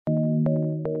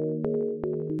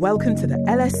Welcome to the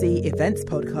LSE Events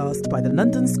Podcast by the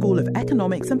London School of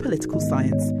Economics and Political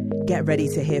Science. Get ready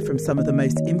to hear from some of the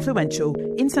most influential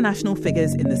international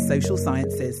figures in the social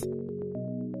sciences.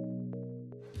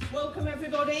 Welcome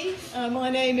everybody. My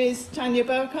name is Tanya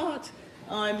Burkhardt.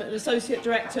 I'm an Associate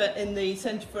Director in the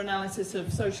Centre for Analysis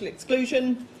of Social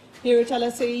Exclusion here at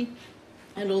LSE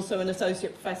and also an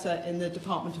Associate Professor in the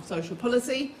Department of Social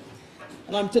Policy.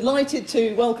 And I'm delighted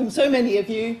to welcome so many of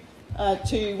you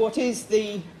to what is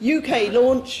the UK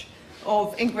launch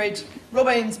of Ingrid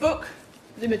Robeyns' book,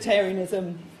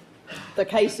 Limitarianism, The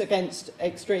Case Against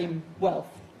Extreme Wealth.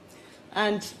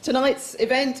 And tonight's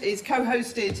event is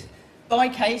co-hosted by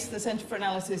CASE, the Centre for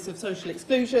Analysis of Social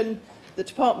Exclusion, the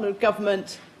Department of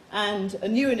Government, and a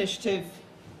new initiative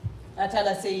at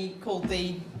LSE called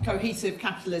the Cohesive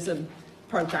Capitalism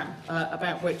Programme,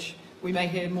 about which we may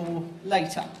hear more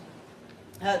later.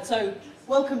 So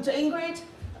welcome to Ingrid.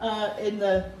 In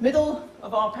the middle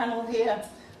of our panel here.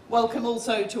 Welcome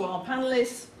also to our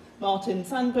panellists, Martin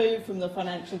Sandbu from the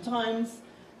Financial Times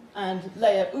and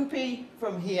Lea Ypi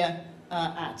from here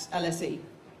at LSE.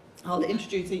 I'll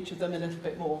introduce each of them a little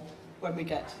bit more when we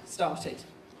get started.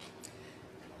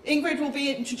 Ingrid will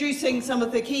be introducing some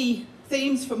of the key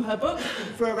themes from her book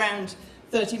for around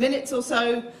 30 minutes or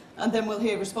so, and then we'll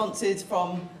hear responses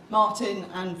from Martin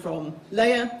and from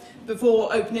Lea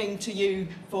before opening to you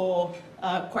for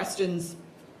questions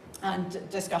and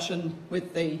discussion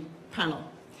with the panel.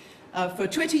 For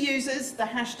Twitter users, the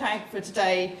hashtag for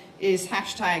today is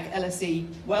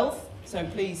 #LSEWealth, so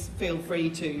please feel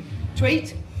free to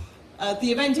tweet.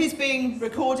 The event is being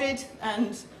recorded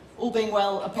and, all being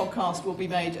well, a podcast will be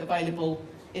made available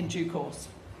in due course.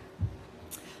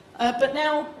 But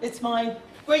now it's my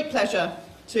great pleasure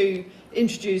to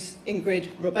introduce Ingrid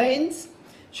Robeyns.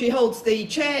 She holds the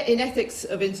Chair in Ethics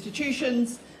of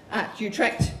Institutions at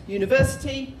Utrecht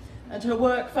University, and her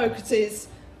work focuses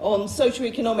on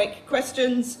socio-economic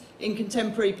questions in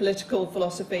contemporary political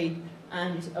philosophy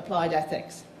and applied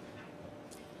ethics.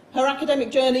 Her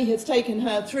academic journey has taken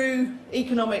her through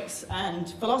economics and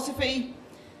philosophy,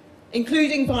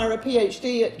 including via a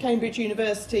PhD at Cambridge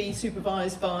University,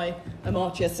 supervised by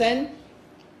Amartya Sen.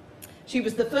 She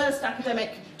was the first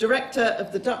academic director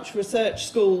of the Dutch Research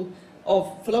School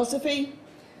of Philosophy,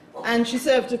 and she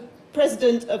served as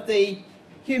president of the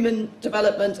Human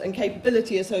Development and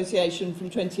Capability Association from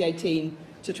 2018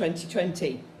 to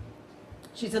 2020.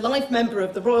 She's a life member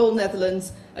of the Royal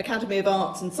Netherlands Academy of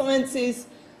Arts and Sciences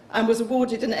and was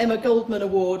awarded an Emma Goldman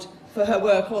Award for her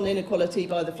work on inequality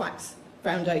by the Flax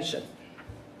Foundation.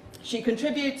 She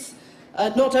contributes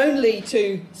not only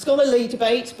to scholarly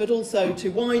debate but also to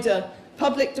wider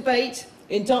public debate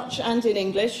in Dutch and in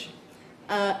English,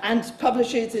 and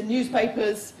publishes in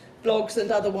newspapers, blogs and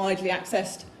other widely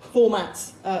accessed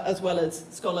formats, as well as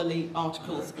scholarly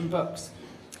articles and books.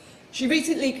 She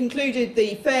recently concluded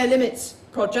the Fair Limits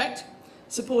project,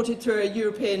 supported through a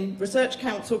European Research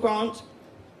Council grant,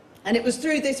 and it was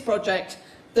through this project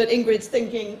that Ingrid's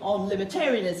thinking on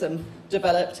limitarianism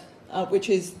developed, which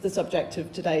is the subject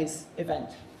of today's event.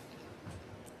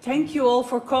 Thank you all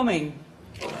for coming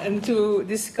and to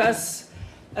discuss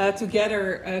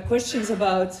together questions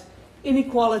about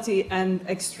inequality and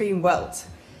extreme wealth.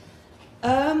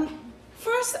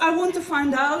 First, I want to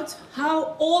find out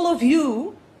how all of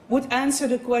you would answer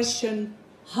the question,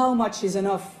 how much is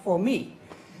enough for me?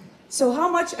 So how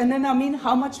much, and then I mean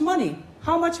how much money?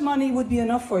 How much money would be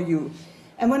enough for you?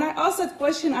 And when I ask that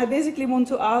question, I basically want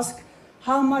to ask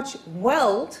how much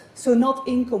wealth, so not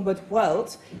income but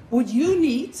wealth, would you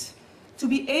need to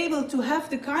be able to have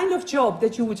the kind of job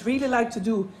that you would really like to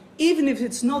do, even if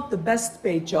it's not the best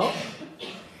paid job,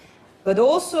 but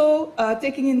also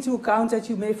taking into account that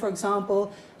you may, for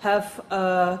example, have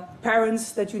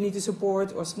parents that you need to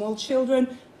support, or small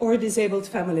children, or a disabled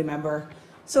family member.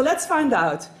 So let's find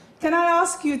out. Can I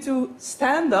ask you to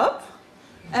stand up,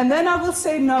 and then I will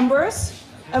say numbers,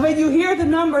 and when you hear the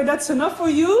number that's enough for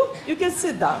you, you can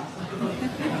sit down.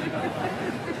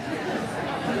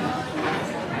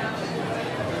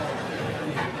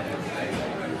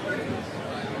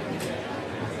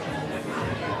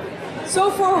 So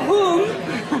for whom,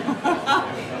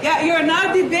 yeah, you're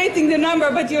now debating the number,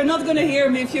 but you're not going to hear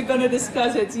me if you're going to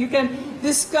discuss it. You can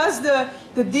discuss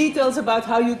the details about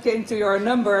how you came to your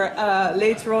number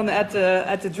later on at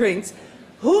the drinks.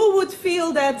 Who would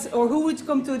feel that, or who would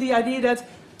come to the idea that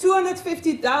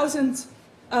 250,000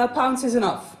 pounds is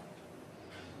enough?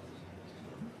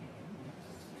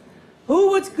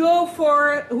 Who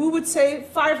would say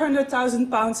 500,000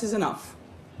 pounds is enough?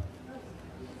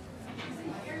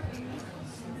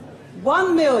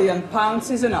 1 million pounds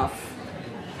is enough.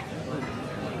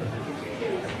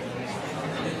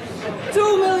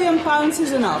 pounds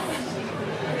is enough.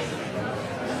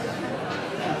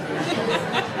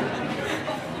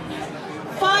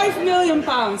 £5 million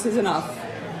is enough.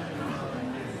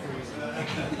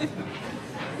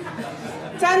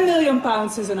 £10 million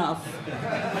is enough.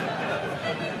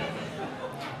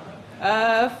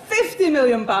 £50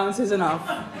 million is enough.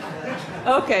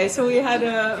 Okay, so we had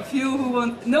a few who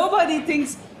want. Nobody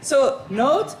thinks. So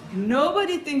note,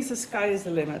 nobody thinks the sky is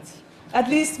the limit. At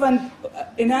least when,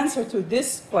 in answer to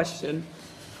this question.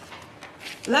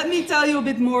 Let me tell you a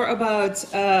bit more about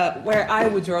where I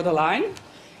would draw the line.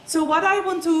 So what I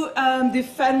want to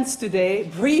defend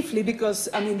today, briefly, because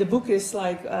I mean the book is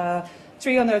like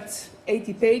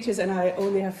 380 pages and I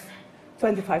only have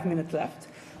 25 minutes left.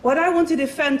 What I want to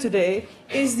defend today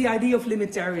is the idea of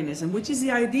limitarianism, which is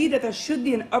the idea that there should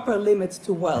be an upper limit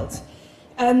to wealth.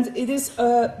 And it is,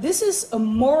 this is a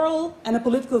moral and a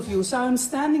political view. So I'm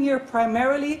standing here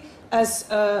primarily as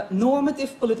a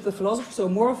normative political philosopher, so a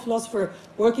moral philosopher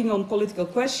working on political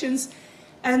questions.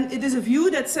 And it is a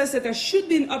view that says that there should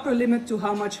be an upper limit to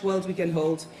how much wealth we can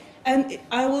hold. And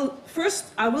I will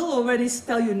already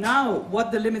tell you now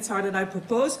what the limits are that I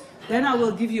propose. Then I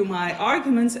will give you my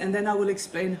arguments, and then I will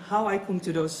explain how I come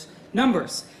to those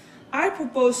numbers. I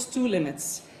propose two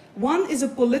limits. One is a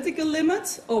political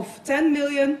limit of 10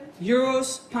 million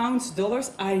euros, pounds,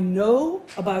 dollars. I know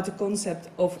about the concept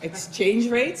of exchange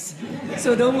rates,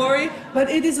 so don't worry. But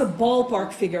it is a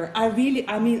ballpark figure.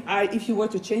 If you were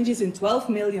to change this in 12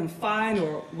 million, fine,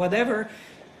 or whatever.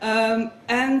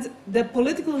 And the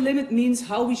political limit means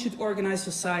how we should organize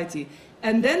society.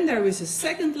 And then there is a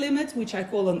second limit, which I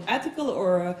call an ethical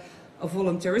or a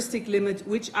voluntaristic limit,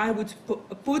 which I would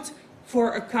put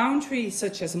for a country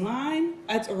such as mine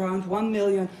at around 1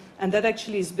 million. And that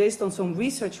actually is based on some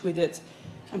research we did.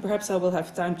 And perhaps I will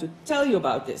have time to tell you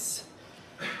about this.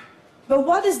 But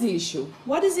what is the issue?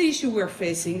 What is the issue we're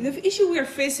facing? The issue we're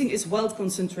facing is wealth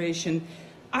concentration.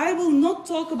 I will not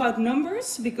talk about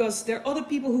numbers because there are other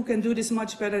people who can do this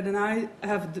much better than I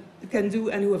can do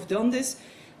and who have done this.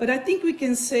 But I think we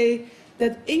can say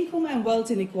that income and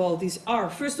wealth inequalities are,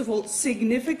 first of all,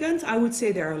 significant. I would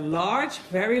say they are large,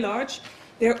 very large.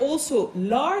 They're also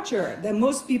larger than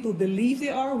most people believe they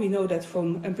are. We know that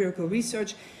from empirical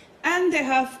research. And they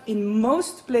have, in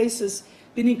most places,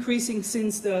 been increasing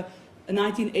since the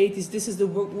 1980s. This is the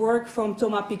work from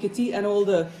Thomas Piketty and all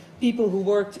the people who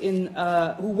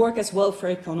work as welfare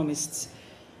economists.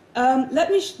 Let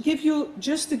me give you,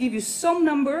 just to give you some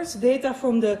numbers, data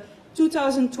from the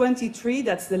 2023,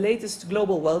 that's the latest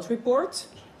global wealth report.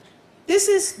 This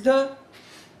is the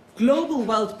global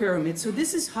wealth pyramid. So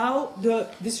this is how the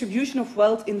distribution of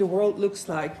wealth in the world looks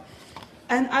like.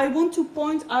 And I want to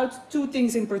point out two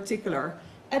things in particular.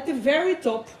 At the very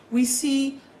top, we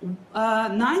see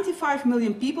 95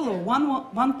 million people, or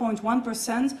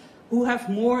 1.1%, who have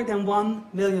more than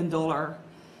 $1 million.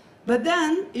 But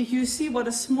then, if you see what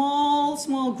a small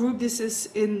group this is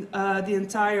in the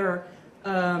entire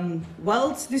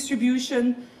wealth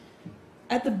distribution,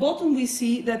 at the bottom we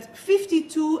see that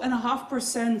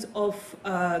 52.5% of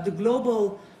the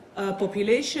global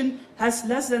population has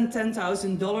less than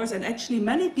 $10,000, and actually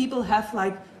many people have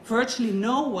like virtually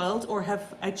no wealth or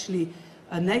have actually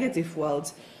a negative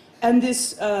wealth. And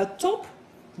this top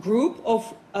group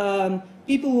of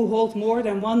people who hold more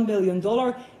than $1 million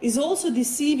is also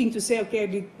deceiving to say,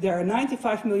 okay, there are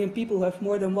 95 million people who have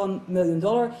more than $1 million,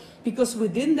 because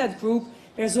within that group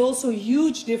there's also a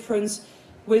huge difference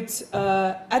with,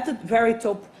 at the very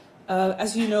top,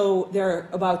 as you know, there are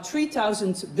about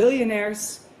 3,000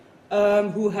 billionaires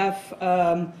who have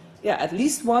at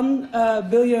least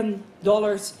 $1 billion.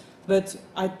 But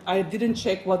I didn't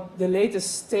check what the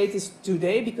latest state is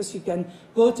today, because you can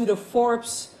go to the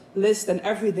Forbes list and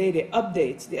every day they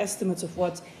update the estimates of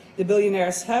what the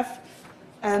billionaires have.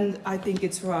 And I think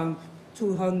it's around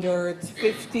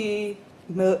 $250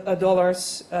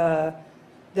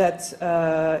 that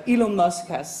Elon Musk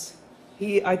has.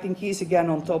 I think he's again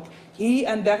on top. He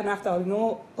and Bernard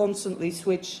Arnault constantly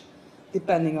switch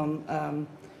depending on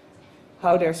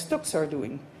how their stocks are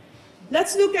doing.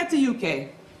 Let's look at the UK.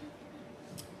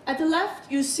 At the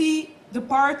left, you see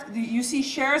you see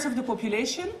shares of the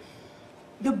population.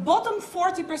 The bottom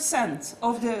 40%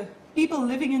 of the people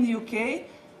living in the UK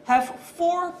have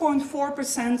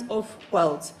 4.4% of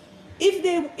wealth.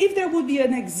 If there would be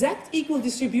an exact equal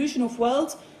distribution of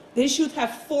wealth, they should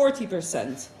have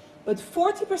 40%. But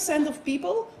 40% of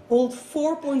people hold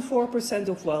 4.4%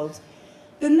 of wealth.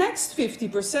 The next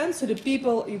 50%, so the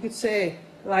people, you could say,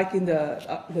 like in the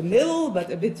middle, but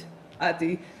a bit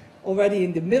already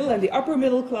in the middle and the upper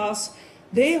middle class,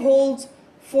 they hold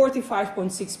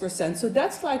 45.6%. So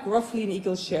that's like roughly an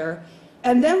equal share.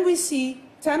 And then we see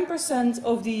 10%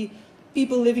 of the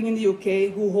people living in the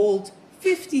UK who hold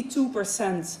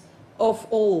 52% of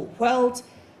all wealth,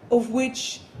 of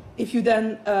which, if you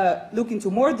then look into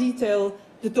more detail,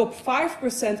 the top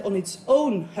 5% on its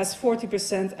own has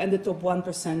 40% and the top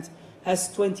 1% has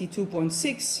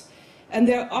 22.6%. And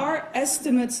there are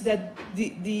estimates that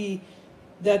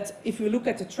that if you look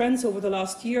at the trends over the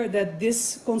last year, that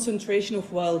this concentration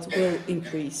of wealth will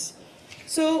increase.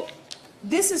 So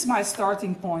this is my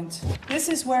starting point. This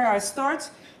is where I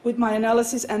start with my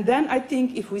analysis, and then I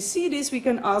think if we see this, we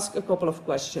can ask a couple of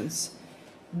questions.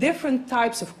 Different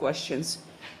types of questions.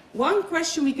 One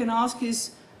question we can ask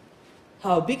is,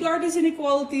 how big are these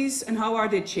inequalities and how are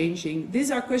they changing? These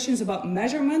are questions about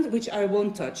measurement, which I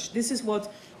won't touch. This is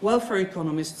what welfare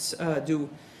economists do.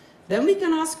 Then we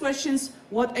can ask questions,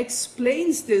 what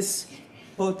explains this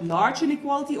both large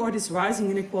inequality or this rising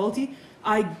inequality?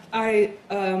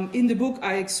 In the book,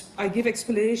 I give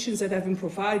explanations that have been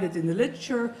provided in the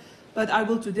literature, but I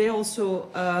will today also,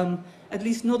 at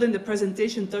least not in the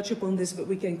presentation, touch upon this, but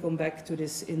we can come back to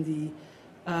this in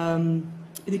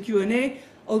the Q&A.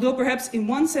 Although perhaps in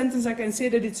one sentence I can say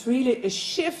that it's really a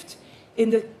shift in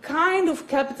the kind of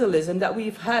capitalism that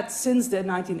we've had since the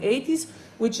 1980s,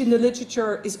 which in the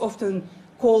literature is often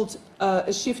called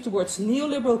a shift towards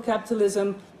neoliberal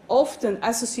capitalism, often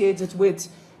associated with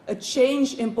a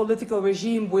change in political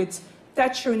regime with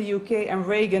Thatcher in the UK and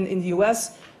Reagan in the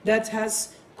US, that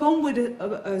has come with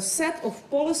a set of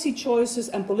policy choices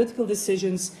and political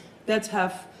decisions that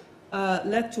have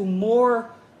led to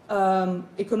more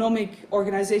economic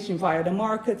organization via the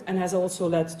market and has also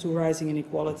led to rising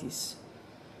inequalities.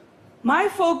 My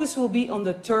focus will be on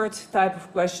the third type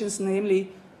of questions,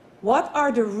 namely, what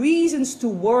are the reasons to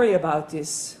worry about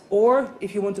this? Or,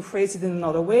 if you want to phrase it in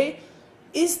another way,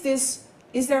 is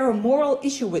there a moral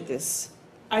issue with this?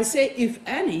 I say, if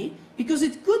any, because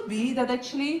it could be that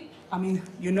actually, I mean,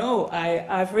 you know,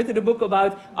 I've written a book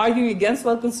about arguing against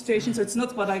wealth concentration, so it's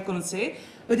not what I'm going to say,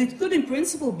 but it could in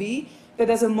principle be that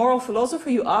as a moral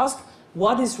philosopher you ask,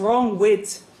 what is wrong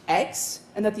with X?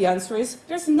 And that the answer is,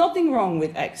 there's nothing wrong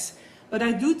with X. But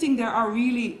I do think there are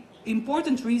really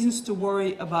important reasons to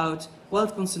worry about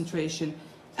wealth concentration.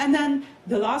 And then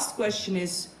the last question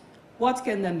is, what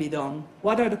can then be done?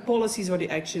 What are the policies or the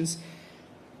actions?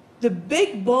 The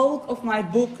big bulk of my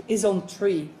book is on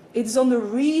three. It's on the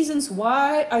reasons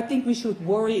why I think we should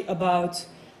worry about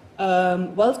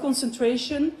wealth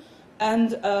concentration.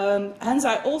 And hence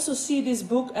I also see this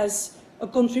book as a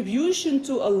contribution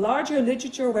to a larger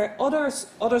literature where other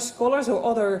scholars or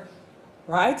other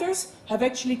writers have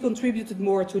actually contributed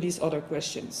more to these other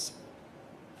questions.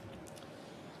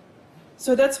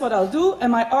 So that's what I'll do,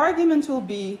 and my argument will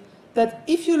be that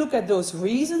if you look at those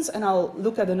reasons, and I'll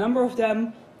look at a number of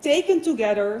them, taken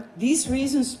together, these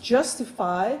reasons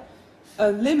justify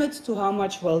a limit to how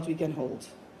much wealth we can hold.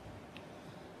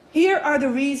 Here are the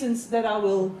reasons that I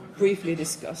will briefly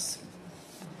discuss.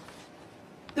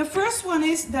 The first one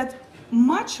is that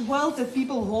much wealth that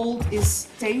people hold is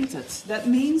tainted. That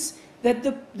means that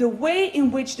the way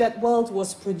in which that wealth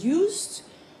was produced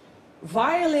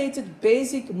violated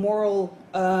basic moral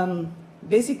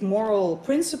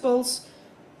principles.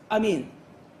 I mean,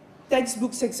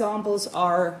 textbooks examples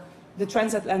are the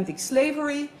transatlantic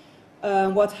slavery,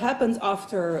 what happened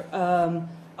after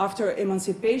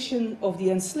emancipation of the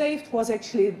enslaved was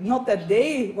actually not that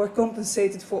they were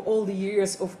compensated for all the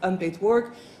years of unpaid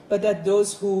work, but that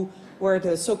those who were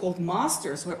the so-called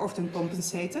masters were often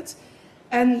compensated.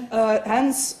 And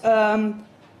hence,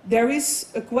 there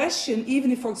is a question,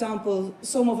 even if, for example,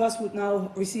 some of us would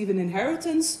now receive an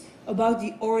inheritance, about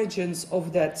the origins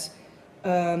of that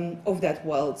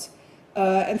wealth.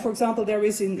 And for example, there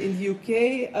is in the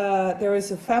UK, there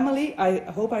is a family, I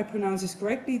hope I pronounce this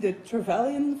correctly, the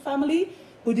Trevelyan family,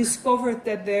 who discovered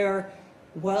that their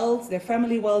wealth, their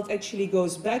family wealth, actually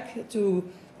goes back to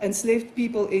enslaved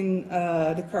people in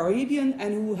the Caribbean,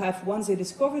 and who have, once they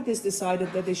discovered this,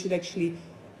 decided that they should actually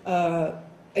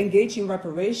engage in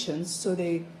reparations, so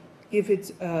they give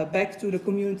it back to the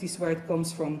communities where it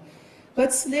comes from.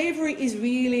 But slavery is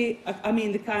really, I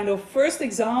mean, the kind of first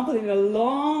example in a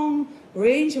long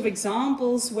range of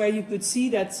examples where you could see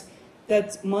that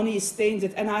money is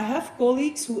tainted. And I have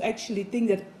colleagues who actually think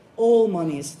that all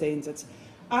money is tainted.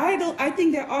 I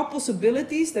think there are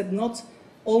possibilities that not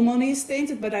all money is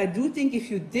tainted, but I do think if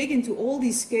you dig into all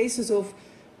these cases of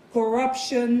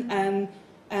corruption and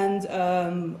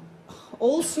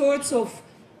all sorts of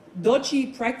dodgy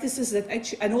practices that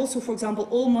actually, and also, for example,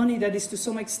 all money that is to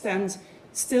some extent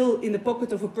still in the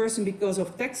pocket of a person because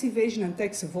of tax evasion and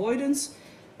tax avoidance,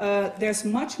 there's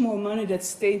much more money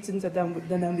that's tainted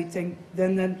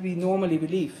than we normally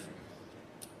believe.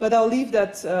 But I'll leave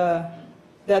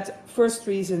that first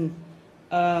reason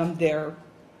there.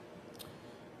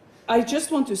 I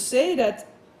just want to say that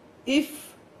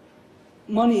if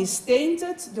money is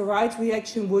tainted, the right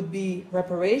reaction would be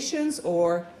reparations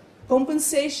or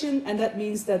compensation, and that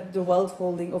means that the wealth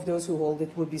holding of those who hold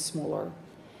it would be smaller.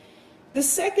 The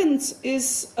second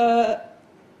is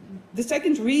the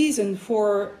second reason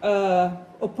for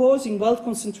opposing wealth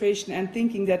concentration and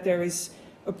thinking that there is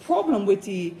a problem with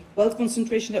the wealth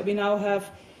concentration that we now have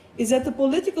is that the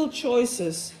political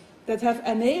choices that have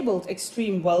enabled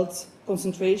extreme wealth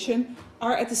concentration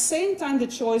are at the same time the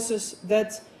choices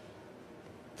that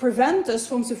prevent us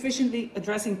from sufficiently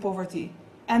addressing poverty.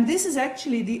 And this is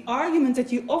actually the argument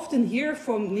that you often hear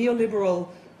from neoliberal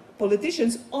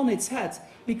politicians on its head,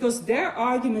 because their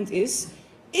argument is,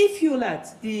 if you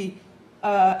let the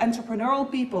entrepreneurial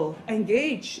people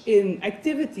engage in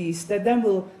activities that then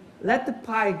will let the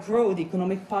pie grow, the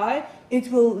economic pie,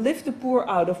 it will lift the poor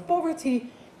out of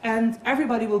poverty and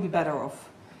everybody will be better off.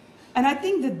 And I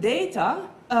think the data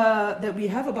that we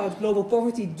have about global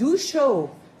poverty do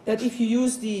show that if you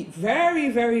use the very,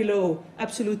 very low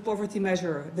absolute poverty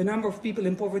measure, the number of people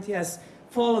in poverty has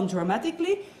fallen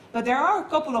dramatically. But there are a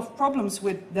couple of problems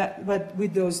with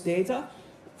those data.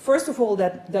 First of all,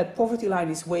 that poverty line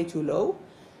is way too low.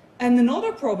 And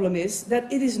another problem is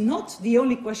that it is not the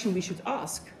only question we should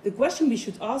ask. The question we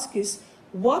should ask is,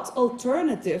 what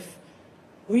alternative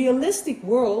realistic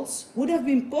worlds would have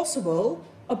been possible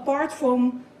apart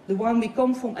from the one we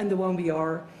come from and the one we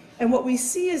are? And what we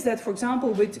see is that, for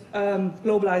example, with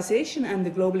globalization and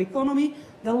the global economy,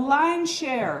 the lion's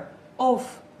share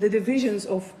of the divisions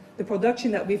of the production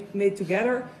that we've made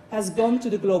together has gone to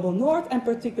the global north and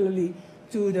particularly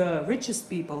to the richest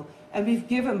people. And we've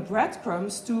given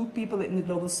breadcrumbs to people in the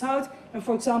global south. And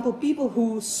for example, people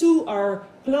who sew our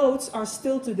clothes are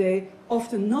still today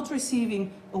often not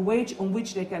receiving a wage on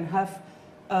which they can have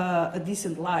a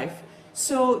decent life.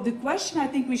 So the question I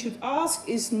think we should ask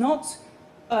is not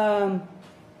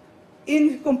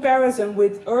in comparison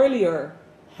with earlier,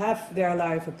 have their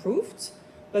life improved?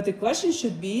 But the question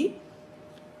should be,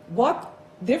 what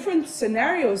different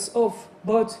scenarios of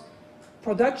both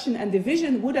production and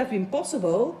division would have been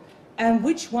possible, and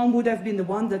which one would have been the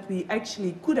one that we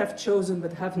actually could have chosen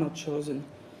but have not chosen?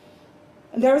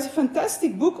 And there is a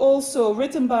fantastic book also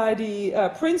written by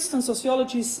the Princeton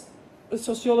sociologist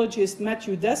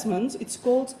Matthew Desmond. It's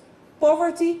called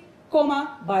Poverty,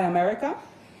 by America.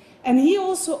 And he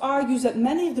also argues that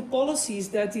many of the policies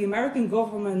that the American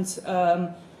government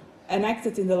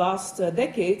enacted in the last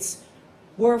decades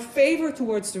were favored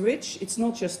towards the rich. It's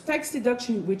not just tax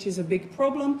deduction, which is a big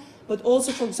problem, but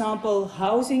also, for example,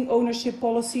 housing ownership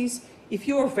policies. If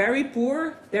you are very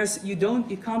poor,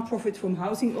 you can't profit from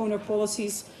housing owner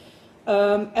policies.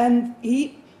 And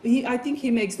I think he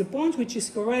makes the point, which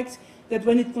is correct, that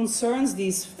when it concerns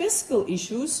these fiscal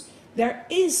issues, there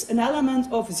is an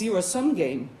element of zero-sum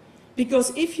game.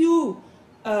 Because if you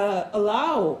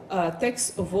allow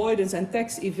tax avoidance and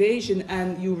tax evasion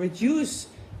and you reduce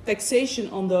taxation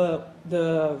on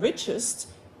the richest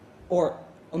or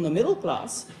on the middle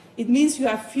class, it means you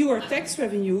have fewer tax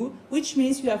revenue, which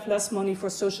means you have less money for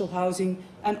social housing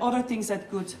and other things that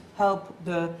could help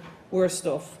the worst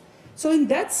off. So in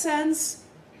that sense,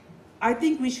 I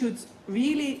think we should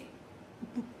really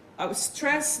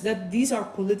stress that these are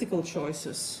political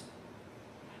choices.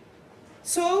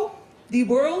 So the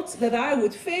world that I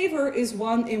would favor is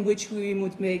one in which we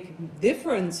would make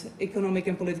different economic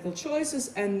and political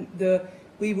choices, and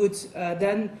we would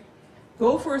then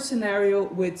go for a scenario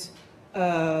with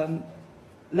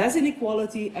less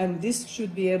inequality, and this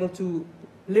should be able to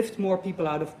lift more people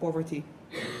out of poverty.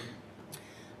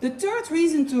 The third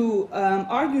reason to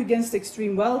argue against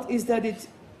extreme wealth is that it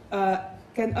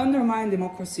can undermine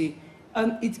democracy.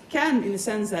 It can, in the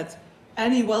sense that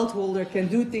any wealth holder can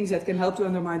do things that can help to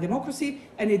undermine democracy,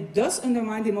 and it does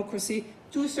undermine democracy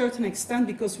to a certain extent,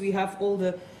 because we have all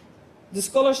the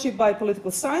scholarship by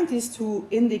political scientists who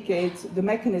indicate the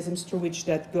mechanisms through which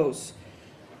that goes.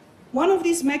 One of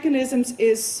these mechanisms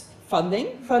is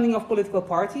funding of political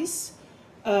parties.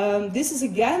 This is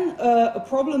again a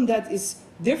problem that is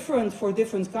different for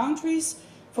different countries.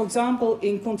 For example,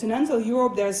 in continental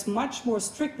Europe, there's much more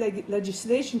strict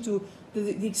legislation to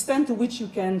the extent to which you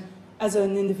can, as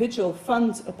an individual,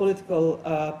 fund a political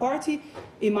party.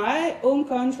 In my own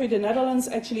country, the Netherlands,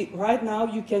 actually right now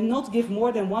you cannot give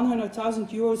more than 100,000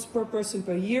 euros per person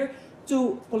per year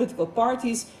to political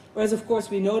parties, whereas of course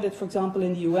we know that, for example,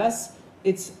 in the US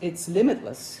it's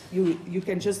limitless. You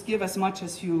can just give as much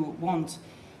as you want.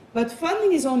 But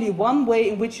funding is only one way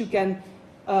in which you can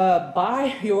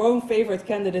buy your own favorite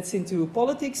candidates into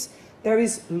politics. There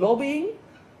is lobbying.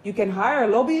 You can hire a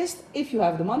lobbyist if you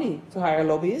have the money to hire a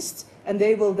lobbyist, and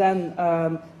they will then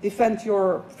defend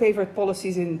your favorite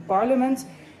policies in parliament.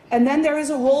 And then there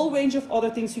is a whole range of other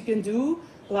things you can do,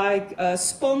 like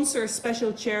sponsor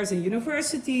special chairs in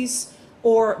universities,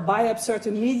 or buy up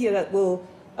certain media that will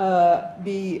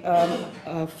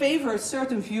favor a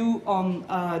certain view on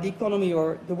the economy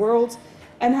or the world.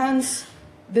 And hence,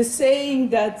 the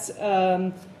saying that,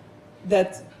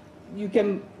 that you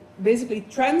can basically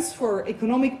transfer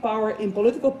economic power in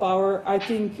political power, I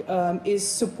think is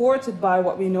supported by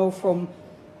what we know from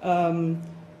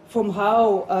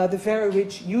how the very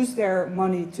rich use their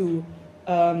money to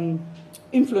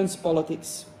influence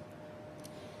politics.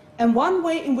 And one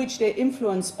way in which they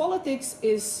influence politics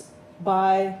is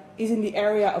in the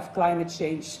area of climate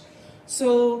change.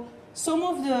 So some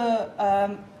of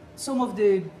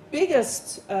the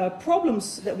biggest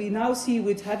problems that we now see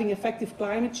with having effective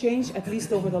climate change, at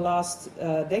least over the last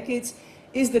decades,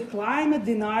 is the climate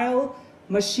denial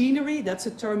machinery. That's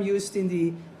a term used in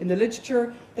the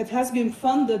literature, that has been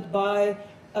funded by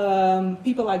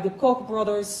people like the Koch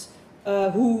brothers,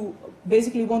 who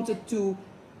basically wanted to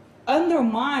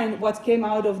undermine what came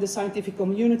out of the scientific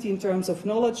community in terms of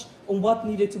knowledge on what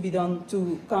needed to be done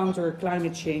to counter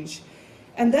climate change.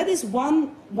 And that is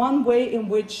one way in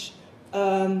which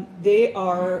they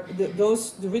are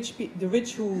the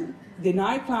rich who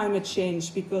deny climate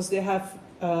change because they have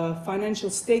financial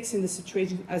stakes in the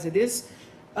situation as it is,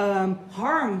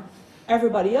 harm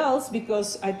everybody else,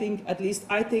 because I think, at least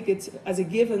I take it as a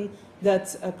given,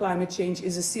 that climate change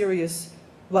is a serious,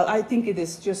 well, I think it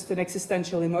is just an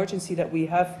existential emergency that we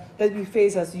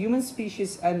face as the human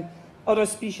species, and other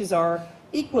species are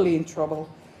equally in trouble.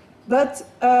 But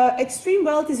extreme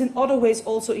wealth is in other ways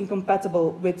also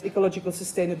incompatible with ecological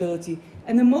sustainability.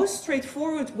 And the most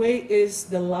straightforward way is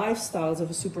the lifestyles of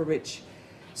a super rich.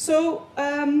 So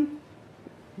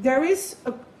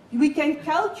we can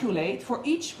calculate for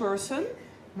each person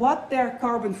what their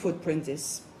carbon footprint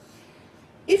is.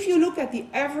 If you look at the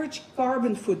average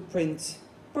carbon footprint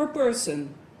per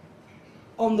person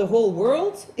on the whole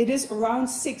world, it is around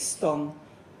 6 tons.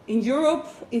 In Europe,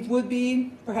 it would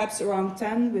be perhaps around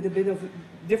 10, with a bit of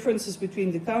differences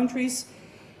between the countries.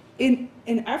 In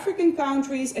African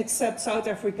countries, except South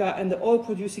Africa and the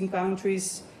oil-producing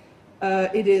countries,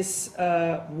 it is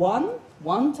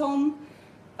 1 ton.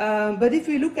 But if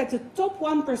we look at the top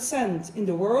 1% in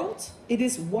the world, it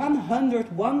is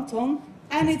 101 ton,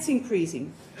 and it's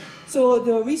increasing. So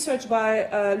the research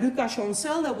by Lucas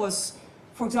Chancel that was,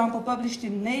 for example, published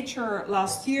in Nature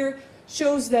last year,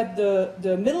 shows that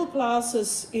the middle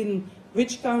classes in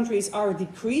rich countries are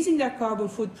decreasing their carbon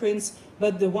footprints,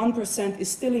 but the 1% is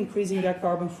still increasing their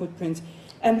carbon footprint.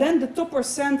 And then the top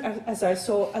percent,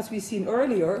 as we've seen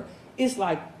earlier, is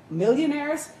like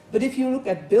millionaires. But if you look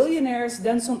at billionaires,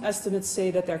 then some estimates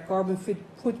say that their carbon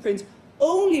footprint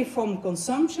only from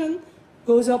consumption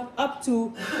goes up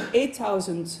to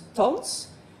 8,000 tons.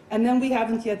 And then we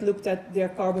haven't yet looked at their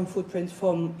carbon footprint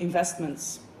from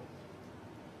investments.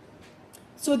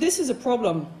 So this is a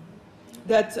problem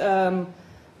that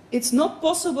it's not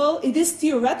possible. It is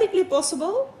theoretically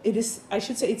possible.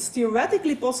 It's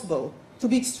theoretically possible to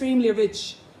be extremely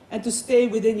rich and to stay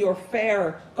within your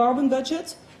fair carbon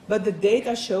budget. But the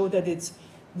data show that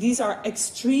these are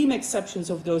extreme exceptions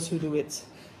of those who do it.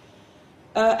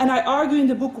 And I argue in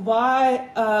the book why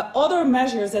other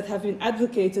measures that have been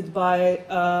advocated by,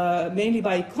 mainly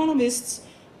by economists,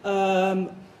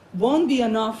 won't be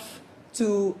enough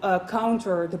to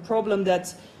counter the problem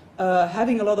that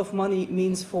having a lot of money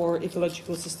means for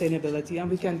ecological sustainability. And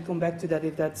we can come back to that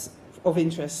if that's of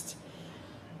interest.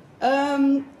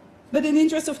 But in the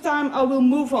interest of time, I will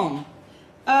move on.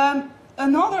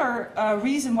 Another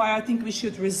reason why I think we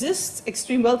should resist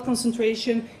extreme wealth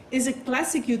concentration is a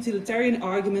classic utilitarian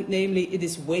argument, namely it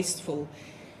is wasteful.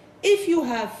 If you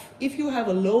have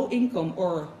a low income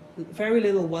or very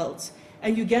little wealth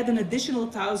and you get an additional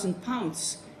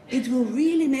 £1,000, it will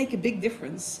really make a big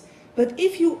difference. But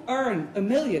if you earn £1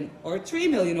 million or 3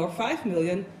 million or 5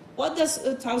 million, what does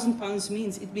 £1,000 mean?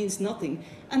 It means nothing.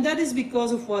 And that is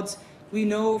because of what we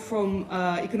know from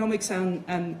economics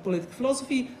and political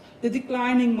philosophy, the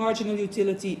declining marginal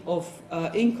utility of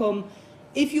income.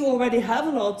 If you already have a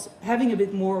lot, having a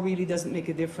bit more really doesn't make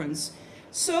a difference.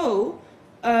 So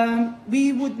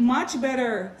we would much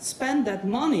better spend that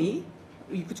money,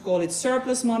 you could call it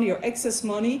surplus money or excess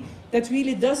money, that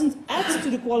really doesn't add to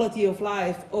the quality of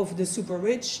life of the super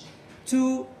rich,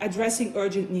 to addressing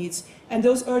urgent needs. And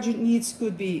those urgent needs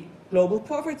could be global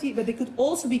poverty, but they could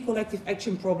also be collective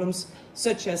action problems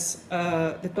such as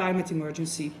the climate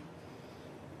emergency.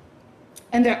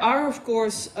 And there are, of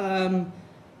course,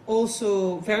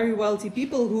 also very wealthy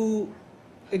people who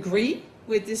agree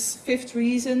with this fifth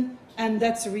reason, and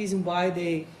that's the reason why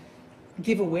they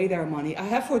give away their money. I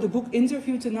have, for the book,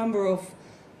 interviewed a number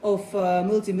of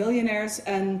multimillionaires,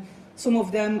 and some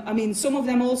of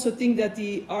them also think that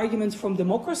the argument from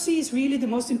democracy is really the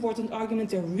most important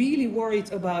argument. They're really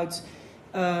worried about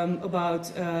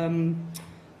that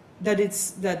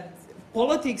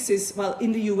politics is, well,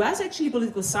 in the US actually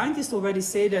political scientists already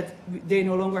say that they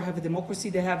no longer have a democracy,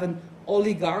 they have an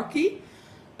oligarchy,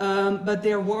 but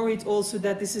they're worried also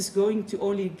that this is going to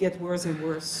only get worse and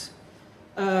worse.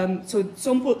 So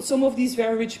some of these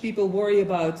very rich people worry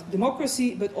about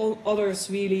democracy, but all others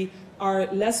really are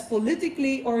less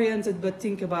politically oriented, but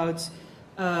think about,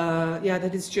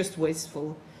 that it's just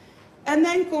wasteful. And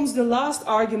then comes the last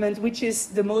argument, which is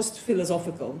the most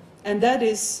philosophical, and that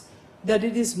is that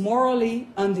it is morally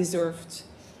undeserved.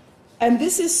 And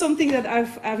this is something that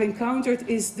I've encountered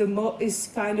is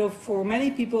kind of, for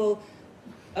many people,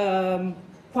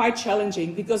 quite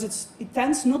challenging, because it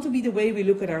tends not to be the way we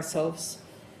look at ourselves.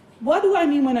 What do I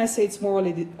mean when I say it's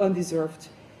morally undeserved?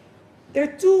 There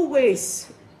are two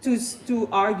ways to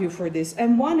argue for this.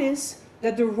 And one is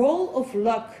that the role of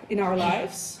luck in our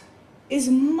lives is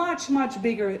much, much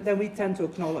bigger than we tend to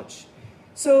acknowledge.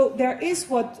 So there is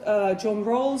what John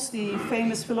Rawls, the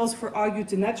famous philosopher, argued,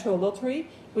 the natural lottery,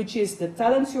 which is the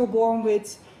talents you're born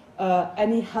with,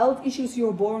 any health issues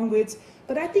you're born with.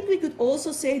 But I think we could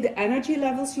also say the energy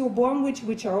levels you're born with,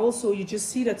 which are also, you just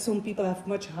see that some people have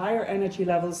much higher energy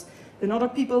levels than other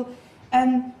people.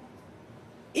 And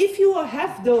if you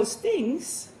have those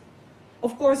things,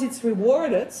 of course it's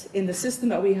rewarded in the system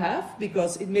that we have,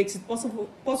 because it makes it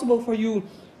possible for you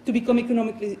to become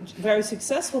economically very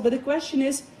successful. But the question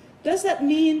is, does that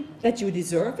mean that you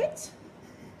deserve it?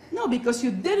 No, because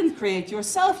you didn't create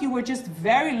yourself. You were just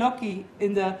very lucky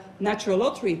in the natural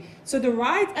lottery. So the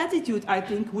right attitude, I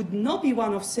think, would not be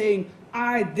one of saying,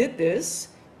 I did this,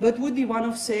 but would be one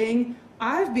of saying,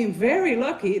 I've been very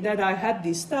lucky that I had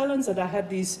these talents, that I had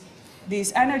these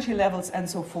energy levels, and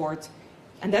so forth.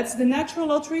 And that's the natural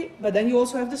lottery, but then you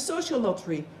also have the social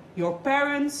lottery. Your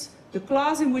parents, the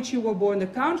class in which you were born, the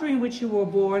country in which you were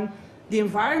born, the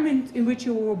environment in which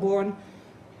you were born.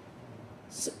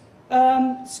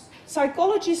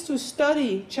 Psychologists who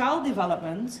study child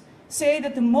development say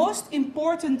that the most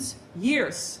important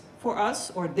years for us,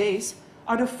 or days,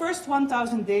 are the first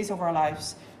 1,000 days of our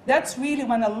lives. That's really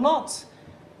when a lot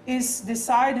is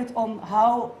decided on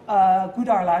how good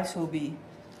our lives will be.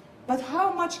 But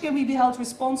how much can we be held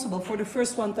responsible for the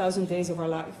first 1,000 days of our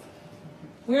life?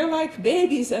 We're like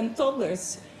babies and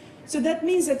toddlers. So that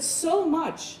means that so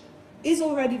much is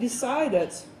already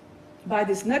decided by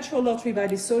this natural lottery, by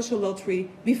this social lottery,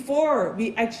 before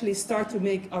we actually start to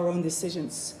make our own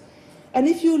decisions. And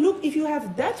if you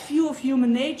have that view of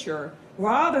human nature,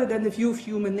 rather than the view of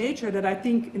human nature that I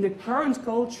think in the current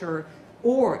culture,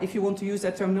 or if you want to use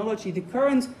that terminology, the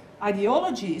current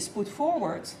ideology is put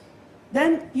forward,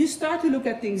 then you start to look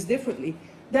at things differently.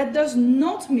 That does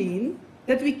not mean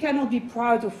that we cannot be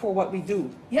proud for what we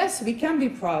do. Yes, we can be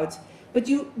proud, but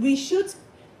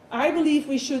I believe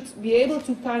we should be able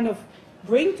to kind of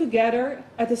bring together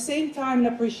at the same time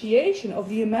an appreciation of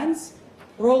the immense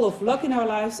role of luck in our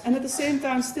lives, and at the same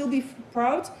time still be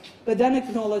proud, but then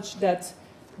acknowledge that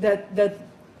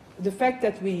the fact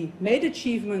that we made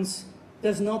achievements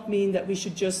does not mean that we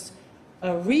should just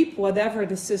reap whatever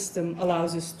the system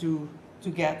allows us to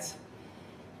get.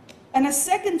 And a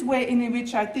second way in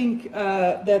which I think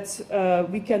that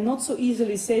we cannot so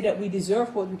easily say that we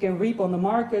deserve what we can reap on the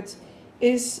market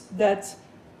is that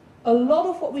a lot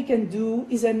of what we can do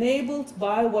is enabled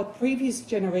by what previous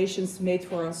generations made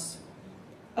for us.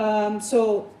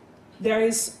 So there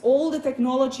is all the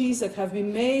technologies that have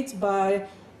been made by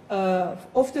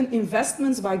often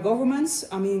investments by governments.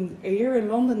 I mean, here in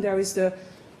London there is the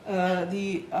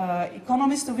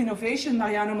economist of innovation,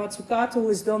 Mariano Mazzucato, who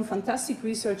has done fantastic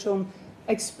research on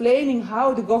explaining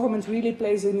how the government really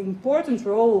plays an important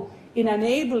role in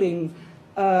enabling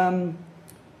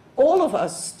all of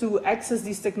us to access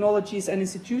these technologies and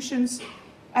institutions.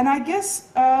 And I guess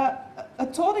a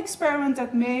thought experiment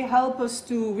that may help us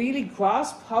to really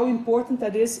grasp how important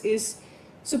that is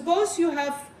suppose you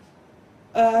have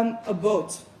a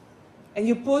boat, and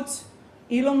you put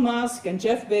Elon Musk and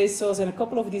Jeff Bezos and a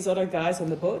couple of these other guys on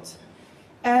the boat,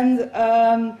 and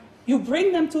you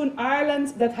bring them to an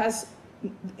island that has,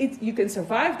 you can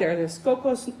survive there, there's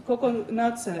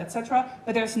coconuts and etc.,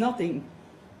 but there's nothing,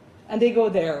 and they go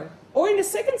there. Or in the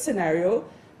second scenario,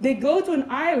 They go to an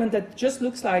island that just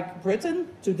looks like Britain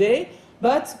today,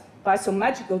 but by some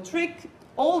magical trick,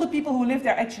 all the people who live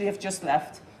there actually have just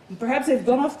left. And perhaps they've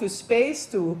gone off to space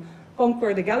to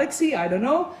conquer the galaxy, I don't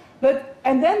know.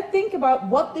 And then think about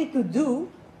what they could do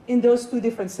in those two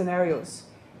different scenarios.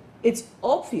 It's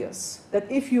obvious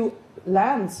that if you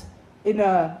land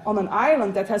on an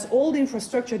island that has all the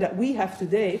infrastructure that we have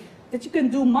today, that you can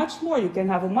do much more. You can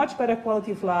have a much better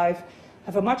quality of life,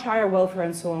 have a much higher welfare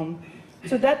and so on.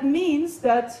 So that means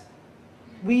that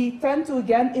we tend to,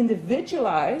 again,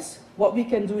 individualize what we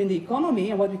can do in the economy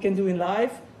and what we can do in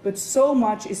life, but so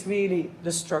much is really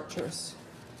the structures.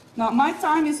 Now, my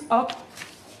time is up,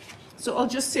 so I'll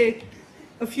just say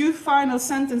a few final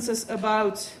sentences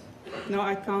about... No,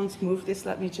 I can't move this.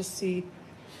 Let me just see.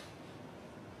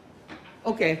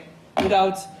 Okay,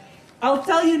 I'll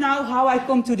tell you now how I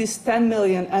come to this 10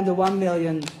 million and the 1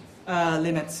 million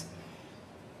limits.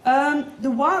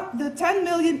 The 10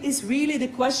 million is really the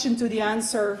question to the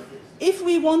answer. If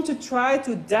we want to try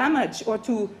to damage or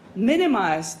to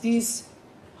minimize these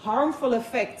harmful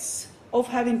effects of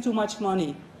having too much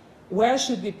money, where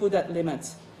should we put that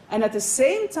limit? And at the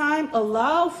same time,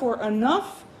 allow for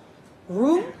enough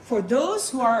room for those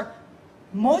who are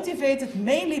motivated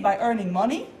mainly by earning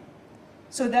money,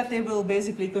 so that they will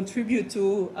basically contribute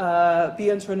to be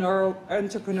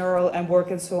entrepreneurial and work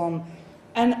and so on.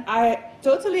 And I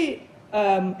totally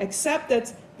accept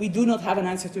that we do not have an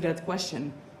answer to that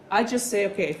question. I just say,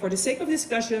 okay, for the sake of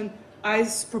discussion, I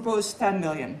propose 10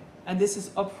 million, and this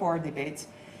is up for debate.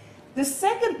 The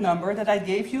second number that I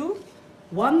gave you,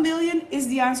 1 million, is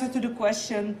the answer to the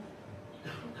question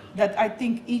that I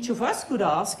think each of us could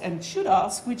ask and should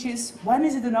ask, which is, when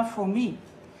is it enough for me?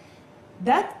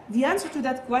 The answer to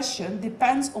that question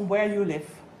depends on where you live.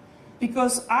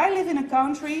 Because I live in a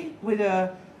country with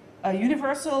a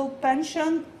universal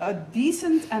pension, a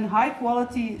decent and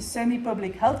high-quality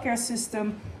semi-public healthcare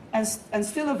system, and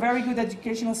still a very good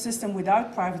educational system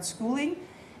without private schooling.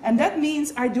 And that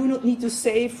means I do not need to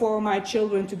save for my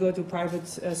children to go to private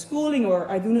schooling, or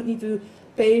I do not need to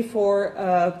pay for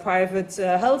private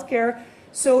healthcare.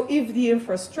 So if the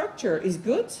infrastructure is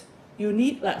good, you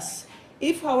need less.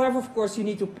 If, however, of course, you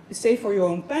need to save for your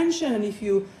own pension,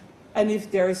 and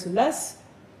if there is a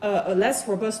less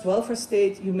robust welfare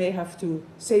state, you may have to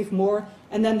save more.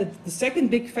 And then the second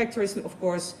big factor is, of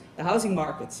course, the housing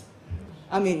market.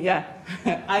 I mean, yeah,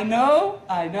 I know,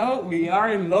 we are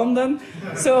in London,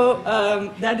 so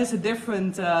that is a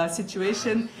different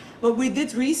situation. But we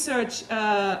did research,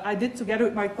 I did together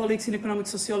with my colleagues in economic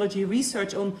sociology,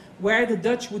 research on where the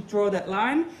Dutch would draw that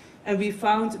line. And we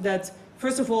found that,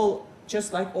 first of all,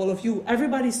 just like all of you,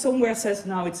 everybody somewhere says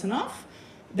now it's enough,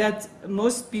 that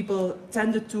most people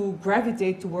tended to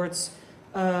gravitate towards,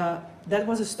 that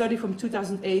was a study from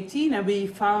 2018, and we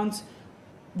found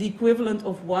the equivalent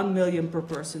of 1 million per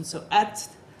person. So at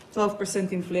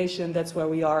 12% inflation, that's where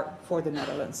we are for the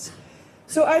Netherlands.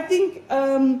 So I think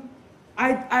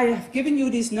I have given you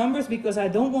these numbers because I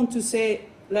don't want to say,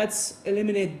 let's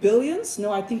eliminate billions.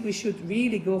 No, I think we should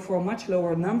really go for a much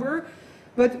lower number.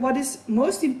 But what is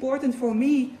most important for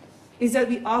me is that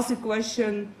we ask the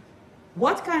question,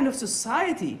 what kind of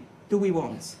society do we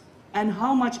want? And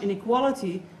how much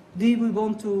inequality do we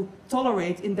want to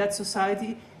tolerate in that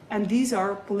society? And these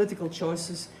are political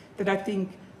choices that I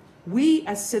think we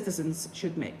as citizens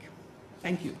should make.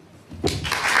 Thank you.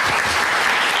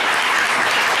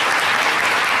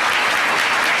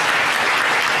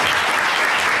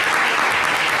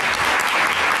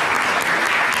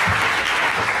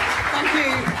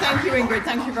 Thank you, Ingrid.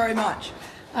 Thank you very much.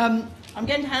 I'm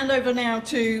going to hand over now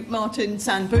to Martin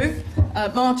Sandbu.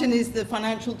 Martin is the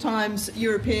Financial Times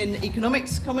European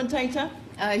economics commentator.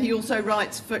 He also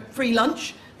writes for Free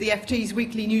Lunch, the FT's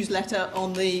weekly newsletter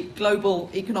on the global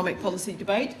economic policy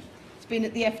debate. He's been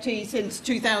at the FT since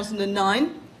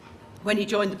 2009, when he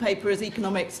joined the paper as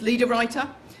economics leader writer.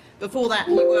 Before that,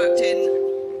 he worked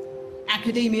in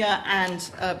academia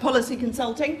and policy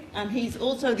consulting, and he's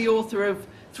also the author of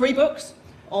 3 books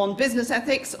on business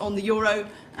ethics, on the euro,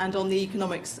 and on the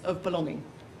economics of belonging.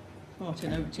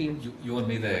 Martin, over to you. You want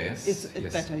me there, yes? It's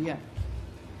yes. Better, yeah.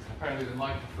 Apparently the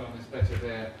microphone is better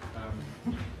there,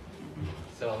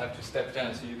 so I'll have to step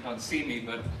down so you can't see me,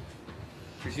 but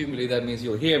presumably that means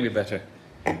you'll hear me better.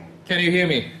 Can you hear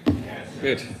me? Yes.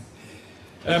 Good.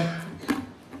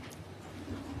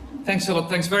 Thanks a lot.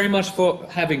 Thanks very much for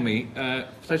having me.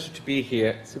 Pleasure to be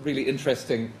here. It's a really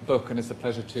interesting book, and it's a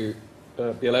pleasure to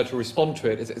be allowed to respond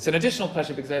to it. It's an additional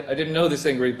pleasure because I didn't know this,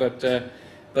 Ingrid,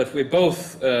 but we're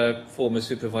both former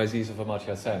supervisees of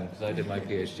Amartya Sen, because I did my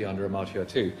PhD under Amartya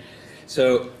too.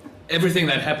 So everything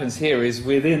that happens here is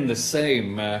within the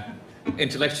same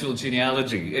intellectual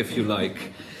genealogy, if you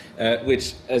like,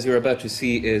 which, as you're about to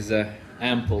see, is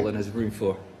ample and has room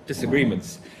for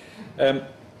disagreements.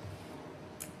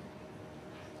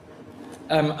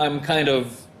 I'm kind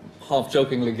of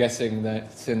half-jokingly guessing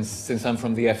that since I'm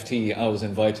from the FT, I was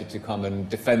invited to come and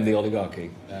defend the oligarchy,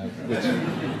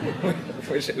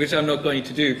 which I'm not going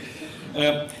to do,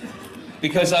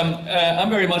 because I'm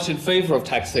very much in favour of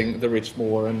taxing the rich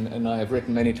more, and I have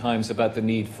written many times about the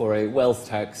need for a wealth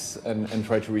tax and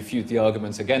try to refute the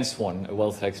arguments against one, a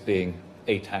wealth tax being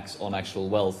a tax on actual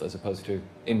wealth as opposed to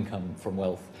income from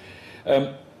wealth.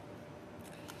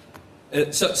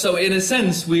 So in a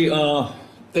sense,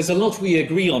 there's a lot we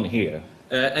agree on here,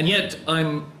 and yet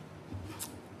I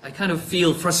kind of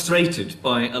feel frustrated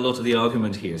by a lot of the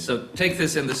argument here. So take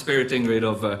this in the spirit, Ingrid,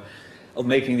 of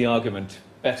making the argument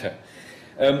better.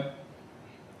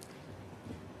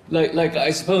 Like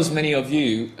I suppose many of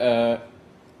you, I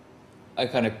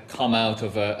kind of come out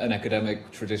of an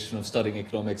academic tradition of studying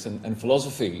economics and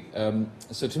philosophy.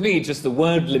 So to me, just the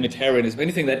word limitarianism,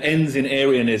 anything that ends in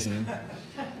Arianism,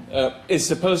 is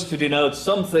supposed to denote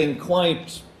something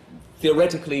quite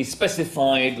theoretically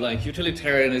specified, like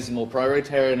utilitarianism or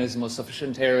prioritarianism or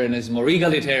sufficientarianism or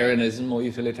egalitarianism or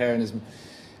utilitarianism.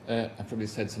 I probably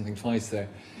said something twice there.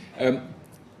 And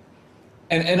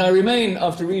I remain,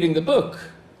 after reading the book,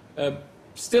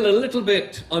 still a little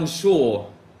bit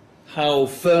unsure how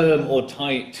firm or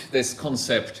tight this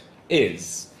concept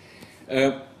is.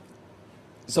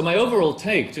 So my overall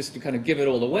take, just to kind of give it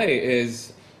all away,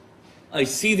 is I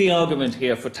see the argument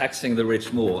here for taxing the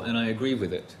rich more, and I agree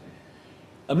with it.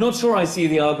 I'm not sure I see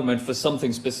the argument for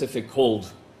something specific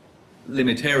called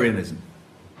limitarianism.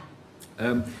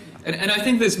 And I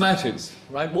think this matters,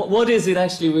 right? What is it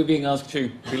actually we're being asked to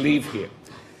believe here?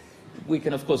 We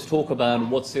can, of course, talk about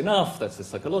what's enough. That's a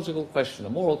psychological question, a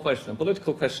moral question, a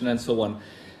political question, and so on.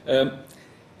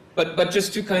 But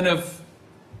just to kind of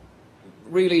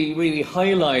really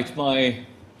highlight my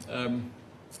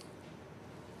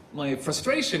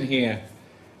frustration here,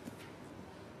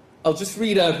 I'll just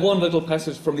read out one little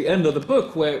passage from the end of the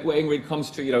book where Ingrid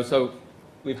comes to, so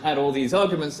we've had all these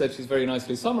arguments that she's very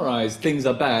nicely summarized. Things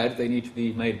are bad, they need to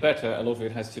be made better. A lot of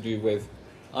it has to do with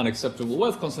unacceptable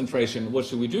wealth concentration. What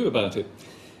should we do about it?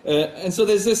 And so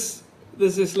there's this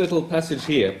little passage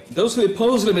here. Those who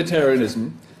oppose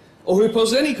limitarianism, or who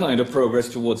oppose any kind of progress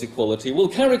towards equality, will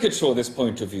caricature this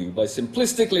point of view by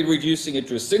simplistically reducing it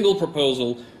to a single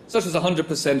proposal, such as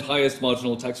 100% highest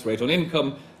marginal tax rate on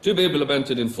income, to be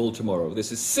implemented in full tomorrow.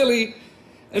 This is silly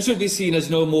and should be seen as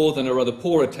no more than a rather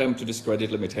poor attempt to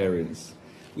discredit limitarians.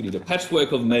 We need a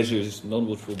patchwork of measures, none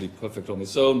which will be perfect on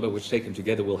its own, but which taken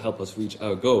together will help us reach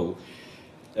our goal.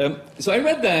 So I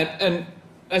read that, and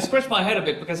I scratched my head a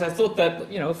bit, because I thought that,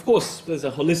 of course, there's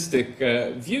a holistic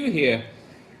view here,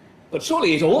 but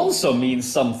surely it also means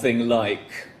something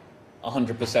like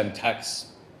 100%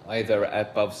 tax, either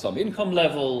above some income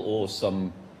level or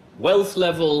some wealth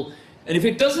level. And if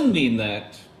it doesn't mean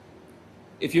that,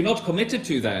 if you're not committed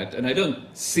to that, and I don't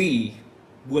see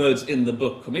words in the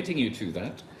book committing you to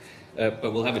that,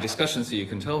 but we'll have a discussion so you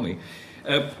can tell me,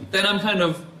 then I'm kind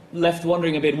of left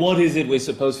wondering a bit, what is it we're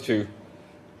supposed to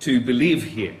believe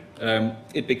here?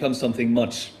 It becomes something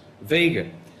much vaguer.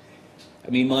 I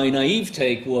mean, my naive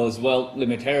take was, well,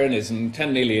 limitarianism,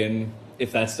 10 million,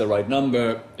 if that's the right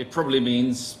number, it probably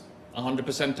means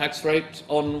 100% tax rate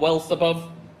on wealth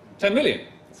above 10 million.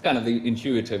 It's kind of the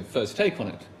intuitive first take on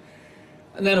it.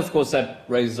 And then, of course, that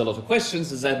raises a lot of questions.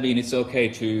 Does that mean it's okay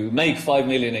to make 5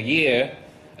 million a year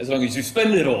as long as you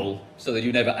spend it all so that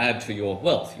you never add to your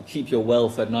wealth? You keep your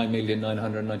wealth at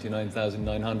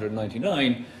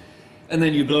 9,999,999, and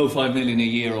then you blow 5 million a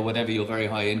year or whatever your very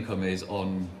high income is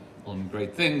on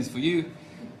great things for you.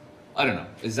 I don't know.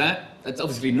 That's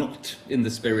obviously not in the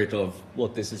spirit of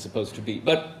what this is supposed to be.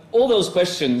 But all those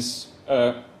questions,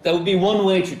 there would be one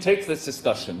way to take this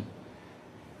discussion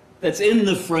that's in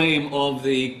the frame of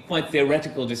the quite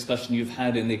theoretical discussion you've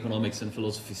had in the economics and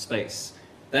philosophy space.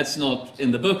 That's not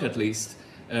in the book, at least,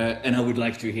 and I would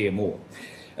like to hear more.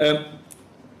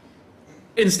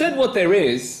 Instead, what there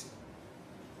is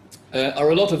are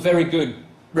a lot of very good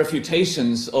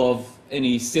refutations of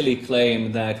any silly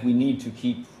claim that we need to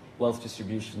keep wealth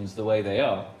distributions the way they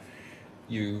are.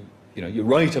 You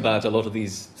write about a lot of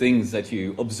these things that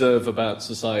you observe about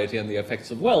society and the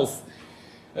effects of wealth.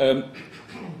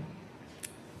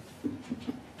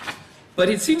 But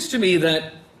it seems to me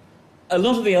that a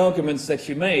lot of the arguments that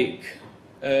you make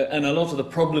and a lot of the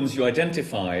problems you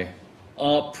identify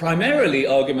are primarily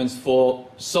arguments for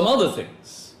some other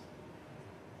things.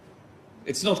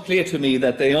 It's not clear to me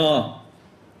that they are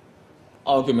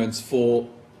arguments for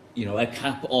a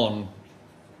cap on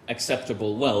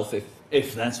acceptable wealth,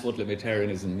 if that's what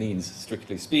libertarianism means,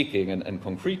 strictly speaking and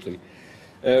concretely.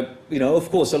 Of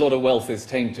course, a lot of wealth is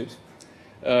tainted.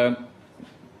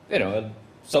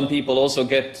 Some people also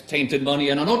get tainted money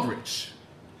and are not rich.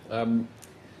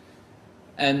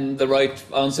 And the right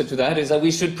answer to that is that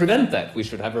we should prevent that. We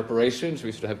should have reparations,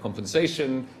 we should have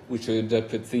compensation, we should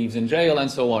put thieves in jail and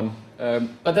so on.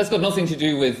 But that's got nothing to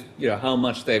do with how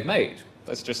much they've made.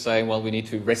 That's just saying, well, we need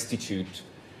to restitute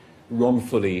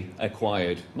wrongfully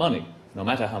acquired money, no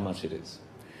matter how much it is.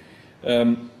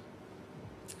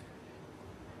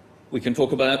 We can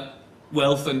talk about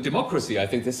wealth and democracy. I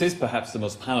think this is perhaps the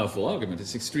most powerful argument.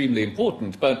 It's extremely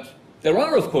important. But there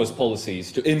are, of course,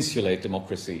 policies to insulate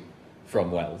democracy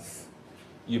from wealth.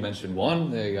 You mentioned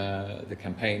one, the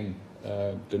campaign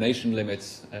donation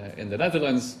limits in the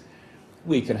Netherlands.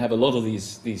 We can have a lot of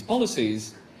these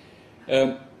policies.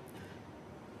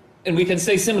 And we can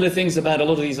say similar things about a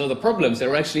lot of these other problems. There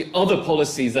are actually other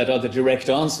policies that are the direct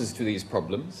answers to these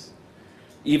problems.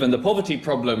 Even the poverty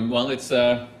problem, well, it's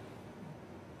an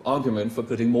argument for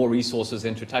putting more resources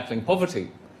into tackling poverty.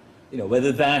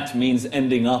 Whether that means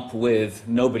ending up with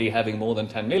nobody having more than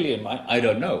 10 million, I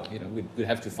don't know. We'd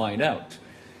have to find out.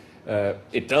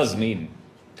 It does mean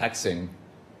taxing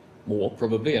more,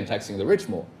 probably, and taxing the rich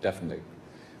more, definitely.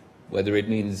 Whether it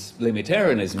means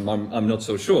limitarianism, I'm not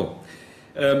so sure.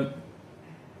 In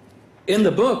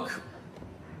the book,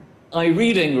 I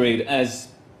read Ingrid as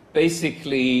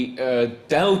basically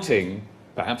doubting,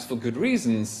 perhaps for good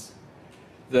reasons,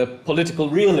 the political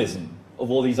realism of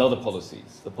all these other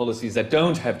policies, the policies that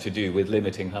don't have to do with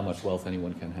limiting how much wealth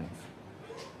anyone can have.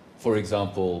 For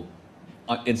example,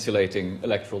 insulating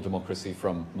electoral democracy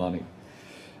from money,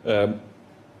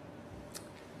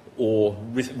 or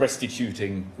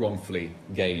restituting wrongfully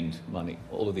gained money,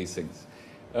 all of these things.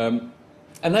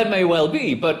 And that may well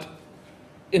be, but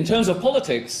in terms of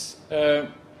politics,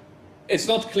 it's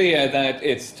not clear that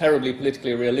it's terribly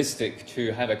politically realistic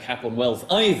to have a cap on wealth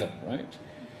either, right?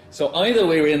 So either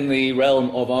we're in the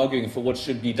realm of arguing for what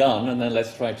should be done, and then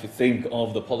let's try to think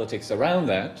of the politics around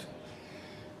that,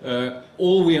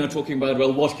 or we are talking about,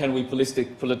 well, what can we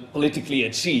politically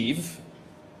achieve,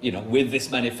 with this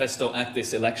manifesto at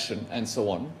this election, and so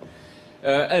on.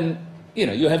 And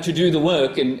you have to do the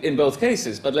work in both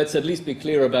cases, but let's at least be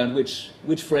clear about which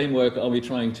framework are we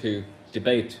trying to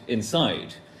debate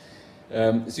inside.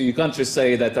 So you can't just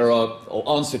say that there are,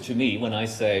 or answer to me when I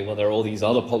say, well, there are all these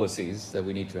other policies that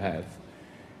we need to have,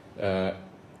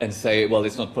 and say, well,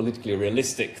 it's not politically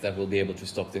realistic that we'll be able to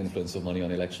stop the influence of money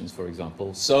on elections, for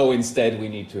example. So instead we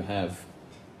need to have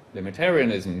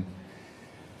limitarianism,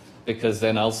 because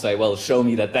then I'll say, well, show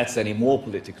me that that's any more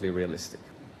politically realistic.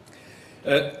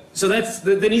 So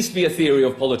there needs to be a theory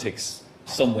of politics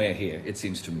somewhere here, it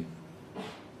seems to me.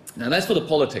 Now that's for the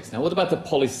politics. Now what about the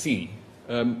policy?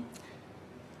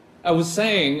 I was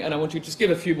saying, and I want to just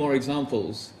give a few more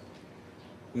examples,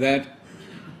 that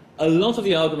a lot of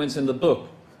the arguments in the book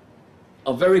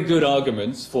are very good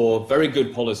arguments for very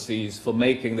good policies for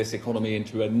making this economy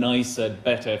into a nicer,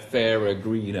 better, fairer,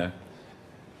 greener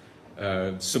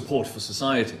support for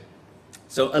society.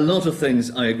 So a lot of things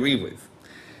I agree with.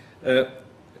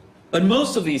 But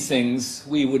most of these things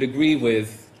we would agree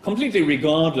with completely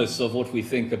regardless of what we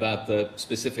think about the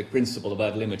specific principle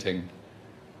about limiting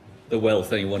the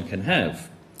wealth anyone can have.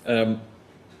 And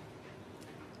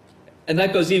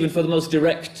that goes even for the most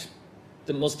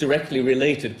directly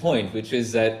related point, which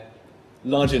is that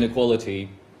large inequality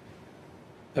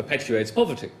perpetuates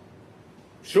poverty.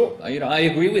 Sure, I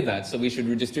agree with that, so we should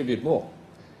redistribute more.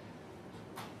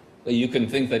 But you can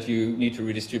think that you need to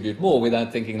redistribute more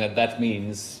without thinking that that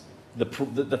means the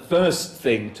first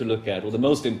thing to look at, or the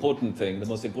most important thing, the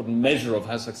most important measure of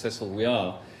how successful we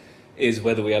are, is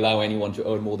whether we allow anyone to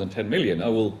own more than 10 million. I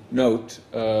will note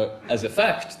as a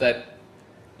fact that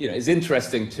it's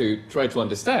interesting to try to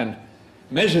understand.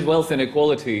 Measured wealth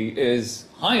inequality is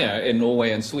higher in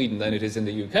Norway and Sweden than it is in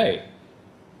the UK.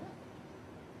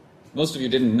 Most of you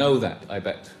didn't know that, I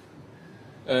bet.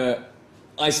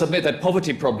 I submit that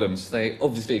poverty problems, they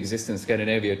obviously exist in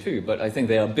Scandinavia too, but I think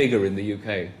they are bigger in the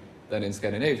UK than in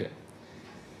Scandinavia.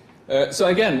 So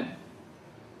again,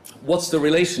 what's the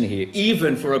relation here,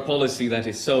 even for a policy that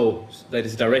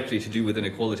is directly to do with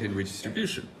inequality and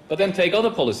redistribution? But then take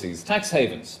other policies, tax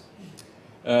havens.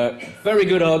 Very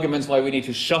good arguments why we need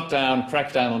to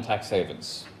crack down on tax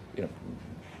havens.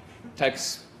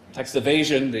 Tax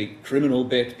evasion, the criminal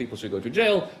bit, people should go to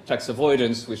jail. Tax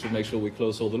avoidance, we should make sure we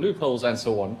close all the loopholes, and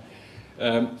so on.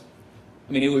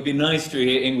 It would be nice to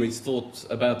hear Ingrid's thoughts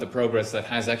about the progress that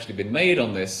has actually been made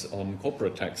on this, on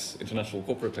corporate tax, international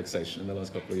corporate taxation in the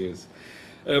last couple of years.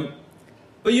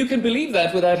 But you can believe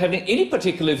that without having any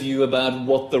particular view about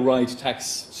what the right tax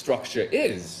structure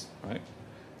is, right?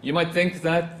 You might think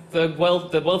that the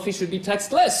wealthy should be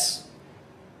taxed less,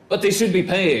 but they should be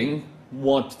paying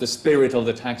what the spirit of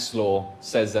the tax law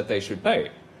says that they should pay.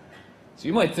 So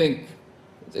you might think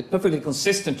it's perfectly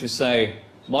consistent to say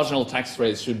marginal tax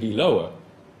rates should be lower,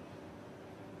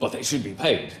 but they should be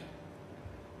paid.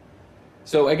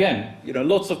 So again,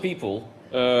 lots of people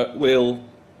will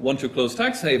want to close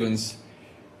tax havens.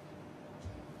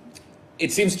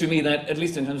 It seems to me that, at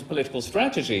least in terms of political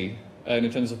strategy and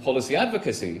in terms of policy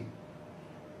advocacy,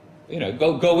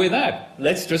 go with that.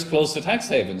 Let's just close the tax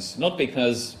havens, not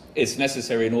because it's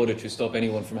necessary in order to stop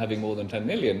anyone from having more than 10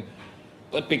 million,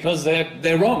 but because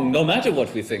they're wrong, no matter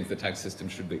what we think the tax system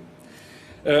should be.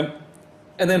 And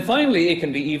then finally, it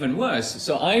can be even worse.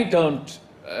 So I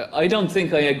don't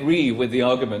think I agree with the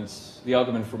argument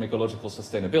from ecological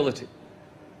sustainability.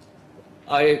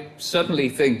 I certainly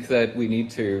think that we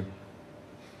need to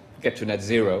get to net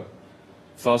zero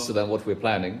faster than what we're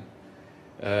planning.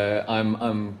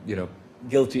 I'm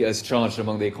guilty as charged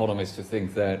among the economists to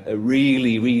think that a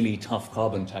really, really tough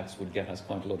carbon tax would get us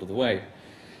quite a lot of the way.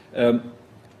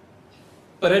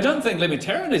 But I don't think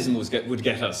limitarianism would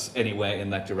get us anywhere in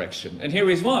that direction. And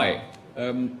here is why.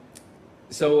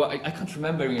 So I can't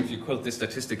remember if you quote this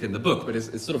statistic in the book, but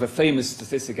it's sort of a famous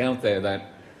statistic out there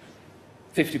that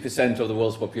 50% of the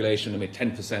world's population emit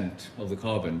 10% of the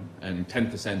carbon, and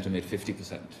 10% emit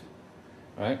 50%.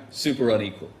 Right? Super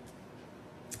unequal.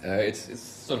 It's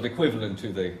sort of equivalent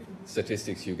to the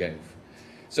statistics you gave.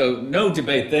 So no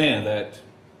debate there that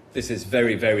this is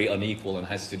very, very unequal and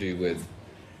has to do with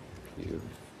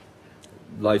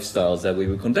lifestyles that we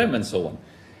would condemn and so on.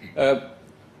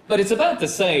 But it's about the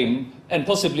same, and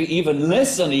possibly even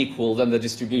less unequal than the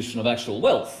distribution of actual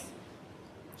wealth.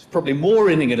 It's probably more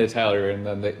inegalitarian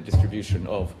than the distribution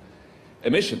of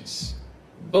emissions.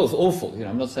 Both awful.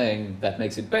 I'm not saying that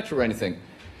makes it better or anything.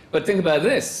 But think about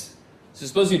this. So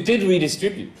suppose you did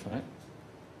redistribute,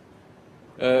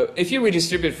 right? If you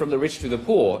redistribute from the rich to the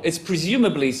poor, it's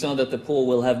presumably so that the poor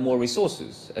will have more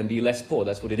resources and be less poor.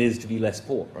 That's what it is to be less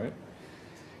poor,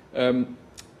 right?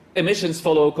 Emissions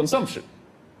follow consumption.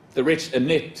 The rich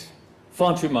emit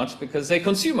far too much because they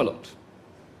consume a lot.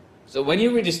 So when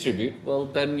you redistribute, well,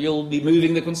 then you'll be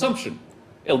moving the consumption.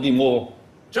 It'll be more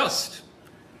just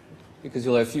because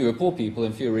you'll have fewer poor people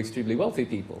and fewer extremely wealthy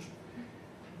people.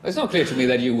 It's not clear to me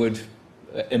that you would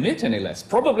emit any less.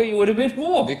 Probably you would emit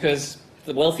more because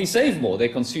the wealthy save more. They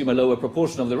consume a lower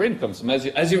proportion of their incomes. And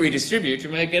as you redistribute, you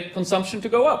may get consumption to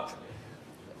go up.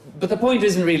 But the point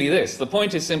isn't really this. The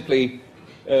point is simply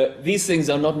these things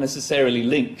are not necessarily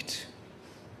linked.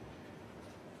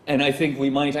 And I think we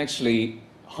might actually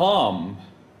harm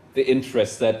the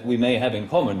interests that we may have in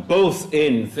common, both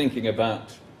in thinking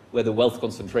about whether wealth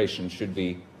concentration should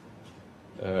be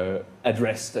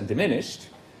addressed and diminished,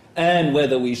 and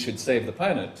whether we should save the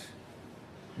planet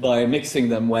by mixing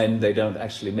them when they don't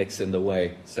actually mix in the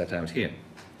way set out here.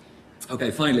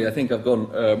 Okay, finally, I think I've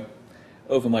gone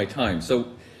over my time. So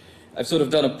I've sort of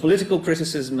done a political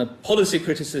criticism, a policy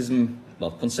criticism,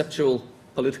 well, conceptual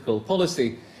political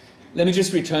policy. Let me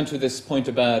just return to this point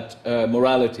about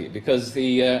morality, because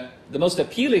the most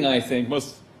appealing, I think,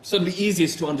 most certainly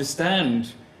easiest to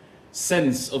understand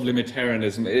sense of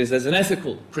limitarianism is as an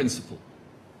ethical principle.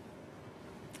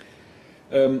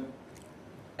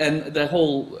 And the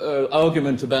whole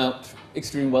argument about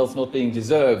extreme wealth not being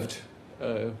deserved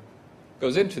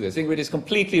goes into this. Ingrid is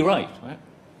completely right?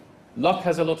 Luck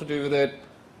has a lot to do with it.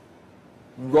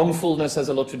 Wrongfulness has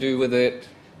a lot to do with it.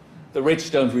 The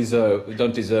rich don't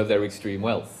deserve their extreme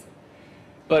wealth.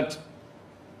 But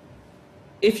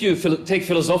if you take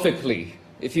philosophically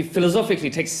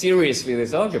take seriously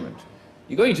this argument,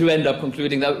 you're going to end up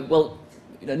concluding that, well,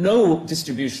 no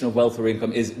distribution of wealth or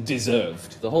income is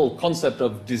deserved. The whole concept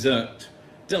of desert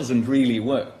doesn't really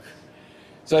work.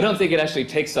 So I don't think it actually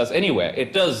takes us anywhere.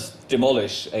 It does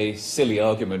demolish a silly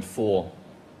argument for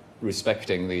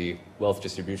respecting the wealth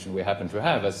distribution we happen to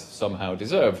have as somehow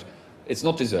deserved. It's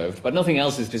not deserved, but nothing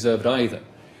else is deserved either.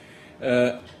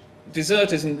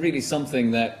 Desert isn't really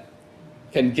something that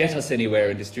can get us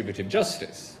anywhere in distributive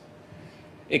justice.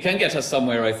 It can get us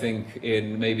somewhere, I think,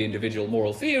 in maybe individual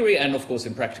moral theory and, of course,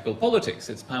 in practical politics.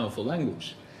 It's powerful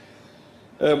language.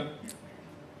 But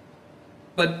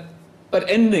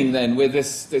ending then with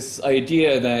this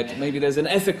idea that maybe there's an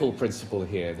ethical principle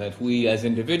here, that we as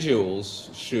individuals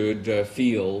should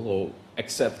feel or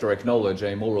accept or acknowledge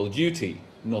a moral duty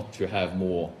not to have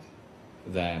more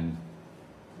than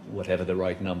whatever the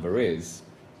right number is.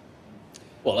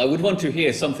 well, I would want to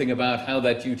hear something about how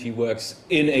that duty works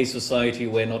in a society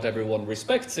where not everyone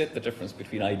respects it, the difference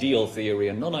between ideal theory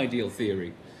and non-ideal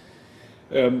theory.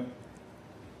 But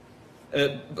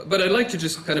I'd like to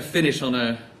just kind of finish on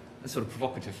a sort of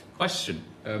provocative question.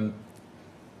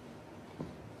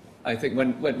 I think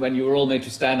when you were all made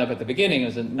to stand up at the beginning, it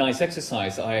was a nice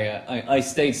exercise. I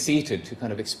stayed seated to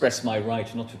kind of express my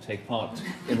right not to take part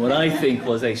in what I think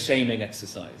was a shaming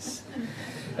exercise.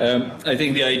 I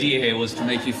think the idea here was to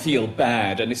make you feel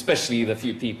bad, and especially the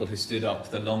few people who stood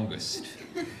up the longest.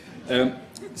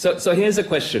 So here's a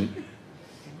question.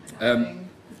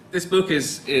 This book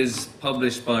is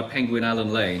published by Penguin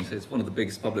Allen Lane. It's one of the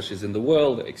biggest publishers in the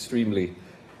world, extremely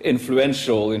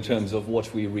influential in terms of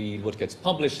what we read, what gets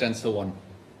published, and so on.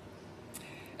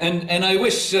 And I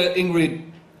wish Ingrid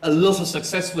a lot of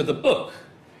success with the book.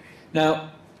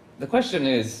 Now, the question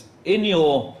is, in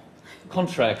your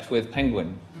contract with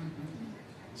Penguin,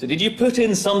 so did you put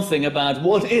in something about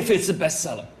what if it's a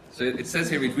bestseller? So it says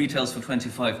here it retails for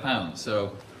 £25.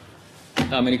 So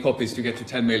how many copies do you get to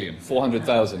 10 million?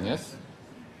 400,000, yes?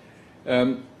 I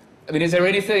mean, is there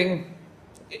anything...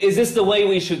 Is this the way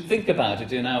we should think about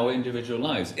it in our individual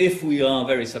lives, if we are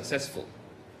very successful?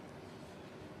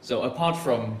 So apart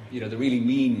from, the really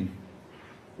mean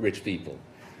rich people,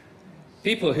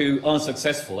 people who are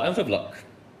successful out of luck,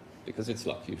 because it's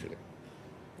luck usually,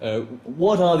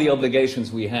 what are the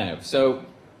obligations we have? So,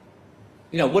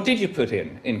 what did you put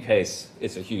in case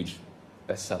it's a huge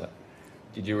bestseller?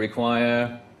 Did you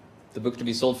require the book to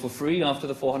be sold for free after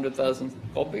the 400,000th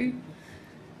copy?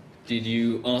 Did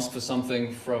you ask for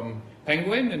something from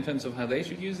Penguin in terms of how they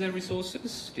should use their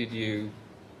resources? Did you...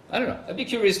 I don't know. I'd be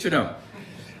curious to know.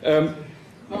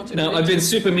 Now, I've been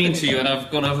super mean to you and I've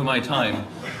gone over my time.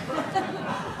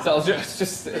 So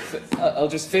I'll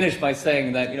just finish by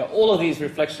saying that, all of these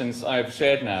reflections I've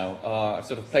shared now I've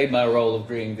sort of played my role of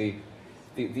being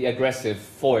the aggressive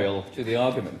foil to the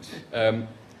argument.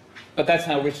 But that's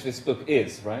how rich this book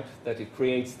is, right? That it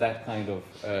creates that kind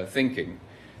of thinking.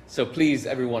 So please,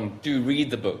 everyone, do read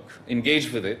the book.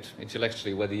 Engage with it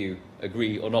intellectually, whether you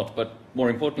agree or not. But more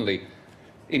importantly,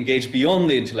 engage beyond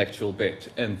the intellectual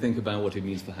bit and think about what it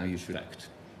means for how you should act.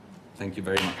 Thank you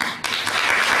very much.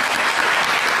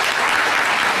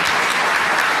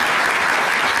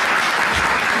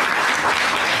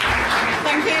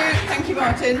 Thank you,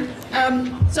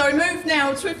 Martin. So we move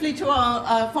now swiftly to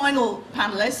our final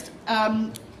panellist,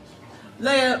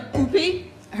 Lea Ypi,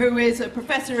 who is a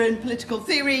professor in political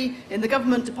theory in the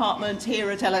government department here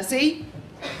at LSE.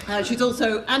 She's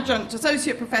also adjunct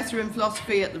associate professor in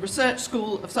philosophy at the Research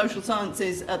School of Social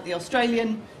Sciences at the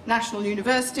Australian National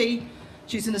University.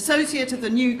 She's an associate of the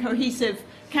new Cohesive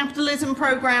Capitalism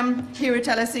programme here at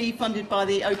LSE, funded by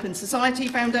the Open Society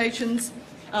Foundations,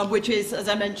 which is, as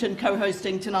I mentioned,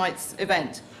 co-hosting tonight's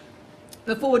event.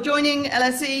 Before joining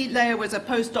LSE, Lea was a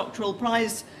postdoctoral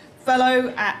prize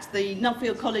fellow at the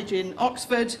Nuffield College in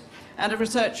Oxford and a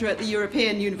researcher at the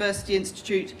European University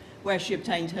Institute, where she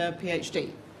obtained her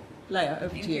PhD. Lea,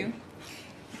 over to you.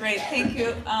 Great, thank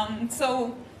you.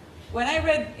 So when I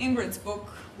read Ingrid's book,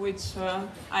 which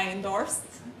I endorsed,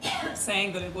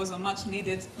 saying that it was a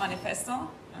much-needed manifesto,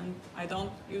 and I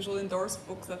don't usually endorse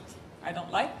books that I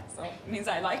don't like, so it means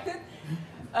I liked it,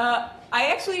 I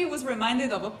actually was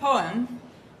reminded of a poem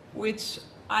which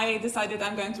I decided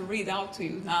I'm going to read out to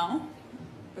you now,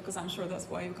 because I'm sure that's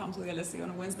why you come to the LSE on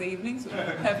a Wednesday evening, to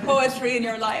have poetry in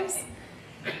your lives.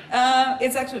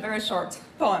 It's actually a very short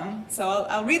poem, so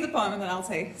I'll read the poem and then I'll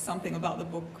say something about the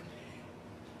book.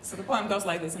 So the poem goes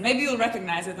like this, and maybe you'll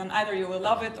recognize it, and either you will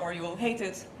love it or you will hate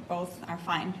it. Both are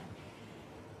fine.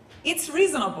 It's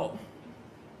reasonable.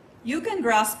 You can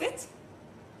grasp it.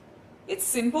 It's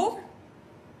simple.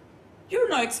 You're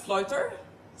no exploiter,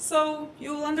 so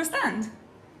you'll understand.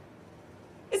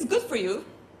 It's good for you.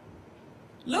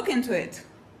 Look into it.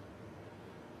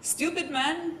 Stupid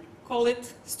men call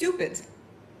it stupid.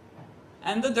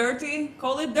 And the dirty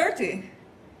call it dirty.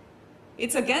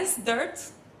 It's against dirt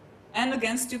and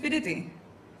against stupidity.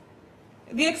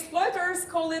 The exploiters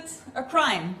call it a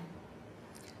crime.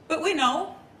 But we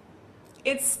know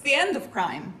it's the end of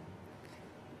crime.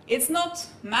 It's not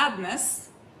madness,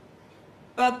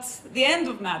 but the end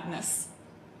of madness.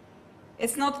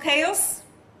 It's not chaos,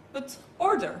 but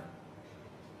order.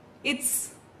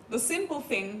 It's the simple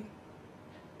thing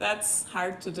that's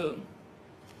hard to do.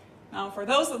 Now, for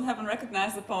those that haven't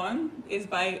recognized the poem, is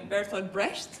by Bertolt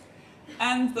Brecht,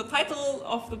 and the title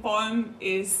of the poem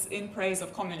is In Praise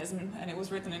of Communism, and it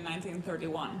was written in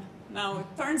 1931. Now, it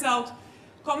turns out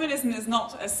communism is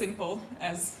not as simple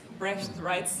as Brecht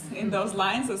writes in those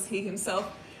lines, as he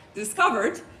himself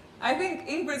discovered. I think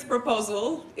Ingrid's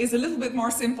proposal is a little bit more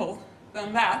simple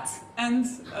than that, and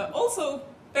also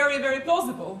very, very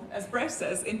plausible, as Brecht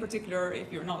says, in particular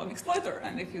if you're not an exploiter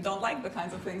and if you don't like the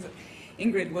kinds of things that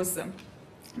Ingrid was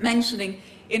mentioning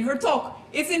in her talk.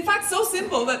 It's in fact so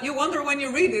simple that you wonder when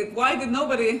you read it, why did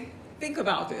nobody think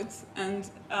about it? And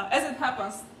as it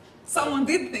happens, someone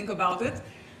did think about it.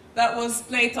 That was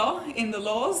Plato in the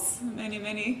Laws, many,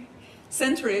 many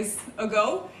centuries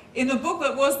ago, in a book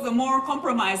that was the more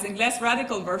compromising, less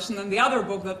radical version than the other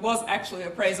book that was actually a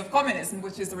praise of communism,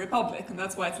 which is the Republic, and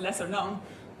that's why it's lesser known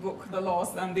book, the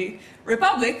Laws, than the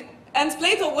Republic. And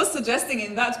Plato was suggesting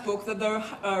in that book that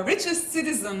the richest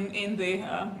citizen in the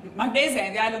Magnesia,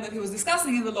 in the island that he was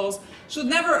discussing in the Laws, should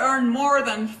never earn more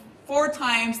than 4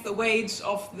 times the wage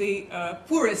of the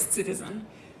poorest citizen.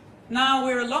 Now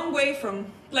we're a long way from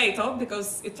Plato,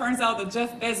 because it turns out that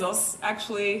Jeff Bezos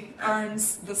actually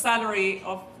earns the salary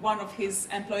of one of his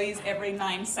employees every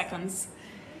 9 seconds.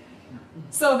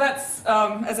 So that's,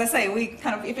 as I say, we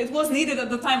kind of, if it was needed at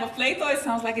the time of Plato, it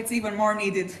sounds like it's even more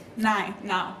needed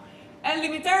now. And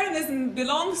Limitarianism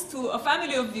belongs to a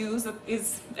family of views that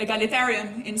is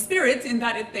egalitarian in spirit, in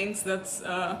that it thinks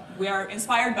that we are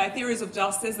inspired by theories of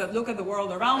justice that look at the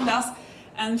world around us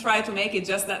and try to make it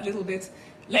just that little bit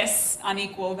less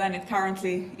unequal than it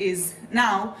currently is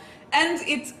now. And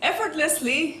it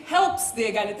effortlessly helps the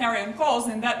egalitarian cause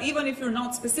in that even if you're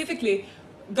not specifically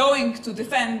going to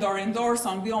defend or endorse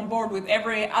or be on board with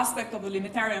every aspect of the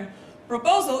Limitarian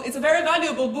proposal, it's a very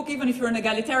valuable book even if you're an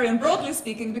egalitarian, broadly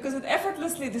speaking, because it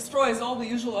effortlessly destroys all the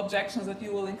usual objections that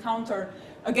you will encounter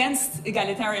against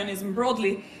egalitarianism,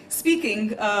 broadly speaking,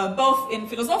 both in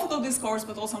philosophical discourse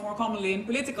but also more commonly in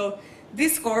political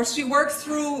discourse. She works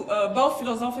through both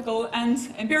philosophical and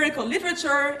empirical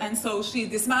literature, and so she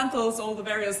dismantles all the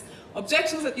various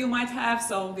objections that you might have.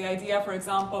 So the idea, for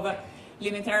example, that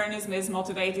Limitarianism is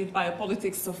motivated by a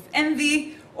politics of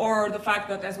envy, or the fact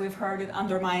that, as we've heard, it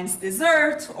undermines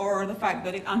desert, or the fact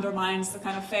that it undermines the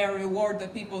kind of fair reward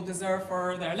that people deserve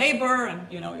for their labor. And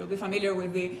you'll be familiar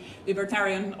with the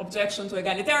libertarian objection to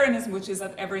egalitarianism, which is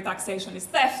that every taxation is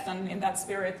theft, and in that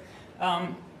spirit,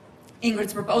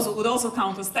 Ingrid's proposal would also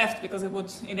count as theft because it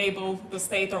would enable the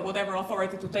state or whatever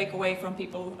authority to take away from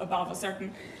people above a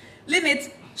certain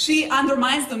limit. She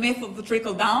undermines the myth of the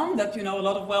trickle down, that a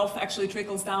lot of wealth actually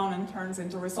trickles down and turns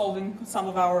into resolving some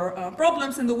of our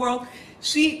problems in the world.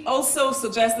 She also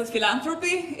suggests that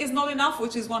philanthropy is not enough,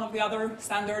 which is one of the other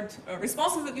standard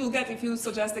responses that you'll get if you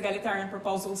suggest egalitarian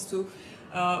proposals to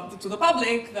the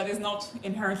public that is not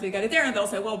inherently egalitarian. They'll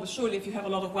say, well, but surely if you have a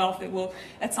lot of wealth, it will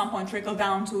at some point trickle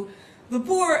down to the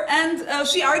poor. And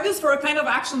she argues for a kind of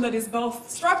action that is both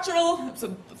structural,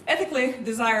 so ethically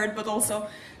desired, but also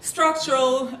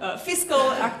structural, fiscal,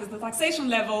 act at the taxation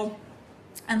level,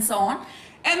 and so on.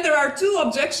 And there are 2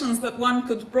 objections that one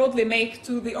could broadly make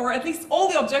to the, or at least all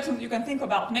the objections that you can think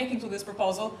about making to this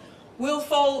proposal will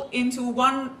fall into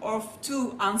one of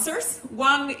 2 answers.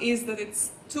 One is that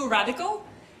it's too radical,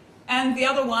 and the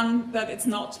other one that it's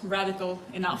not radical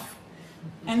enough.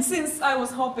 And since I was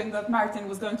hoping that Martin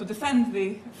was going to defend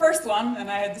the first one, and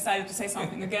I had decided to say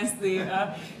something against the,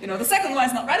 the second one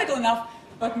is not radical enough,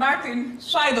 but Martin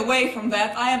shied away from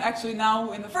that, I am actually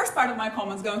now, in the first part of my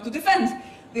comments, going to defend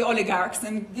the oligarchs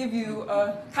and give you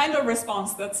a kind of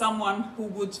response that someone who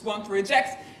would want to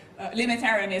reject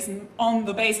limitarianism on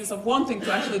the basis of wanting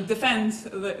to actually defend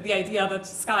the idea that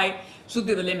sky should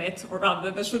be the limit, or rather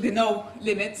that there should be no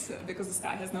limit, because the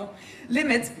sky has no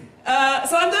limit.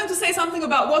 So I'm going to say something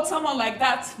about what someone like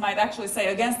that might actually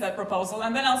say against that proposal,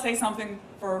 and then I'll say something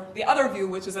for the other view,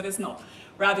 which is that it's not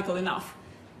radical enough.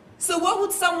 So what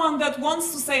would someone that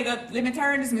wants to say that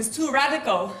limitarianism is too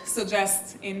radical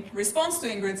suggest in response to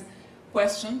Ingrid's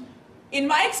question? In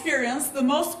my experience, the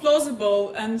most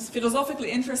plausible and philosophically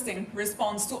interesting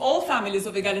response to all families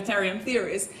of egalitarian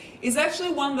theories is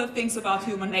actually one that thinks about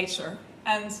human nature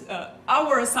and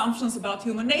our assumptions about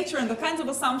human nature and the kinds of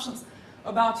assumptions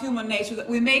about human nature that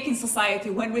we make in society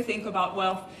when we think about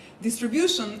wealth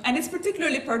distribution. And it's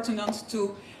particularly pertinent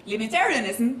to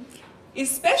limitarianism,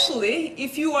 especially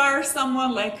if you are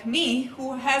someone like me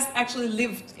who has actually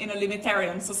lived in a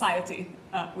limitarian society,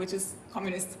 which is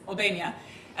communist Albania.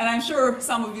 And I'm sure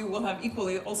some of you will have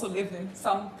equally also lived in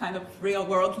some kind of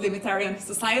real-world limitarian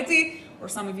society, or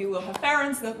some of you will have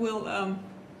parents that will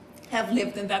have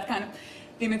lived in that kind of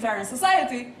limitarian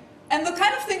society. And the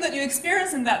kind of thing that you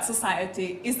experience in that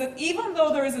society is that even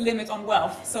though there is a limit on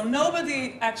wealth, so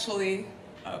nobody actually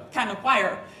can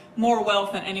acquire more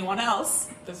wealth than anyone else,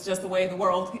 that's just the way the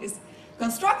world is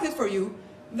constructed for you,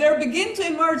 there begin to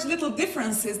emerge little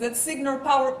differences that signal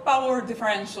power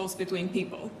differentials between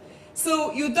people.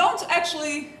 So you don't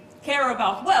actually care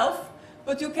about wealth,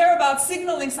 but you care about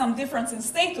signaling some difference in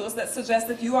status that suggests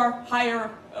that you are higher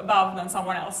above than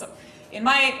someone else. So in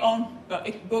my own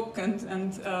book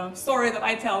and story that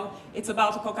I tell, it's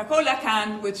about a Coca-Cola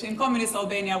can, which in communist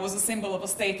Albania was a symbol of a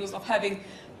status of having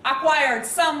acquired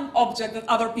some object that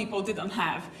other people didn't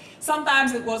have.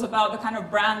 Sometimes it was about the kind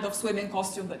of brand of swimming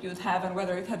costume that you'd have and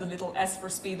whether it had a little S for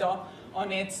Speedo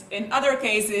on it. In other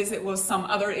cases, it was some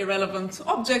other irrelevant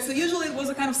object. So usually it was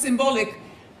a kind of symbolic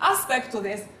aspect to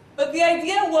this. But the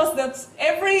idea was that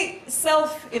every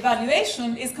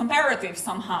self-evaluation is comparative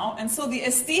somehow. And so the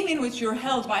esteem in which you're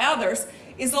held by others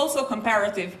is also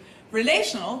comparative,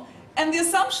 relational. And the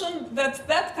assumption that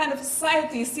that kind of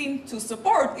society seemed to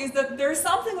support is that there is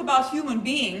something about human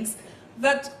beings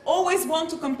that always want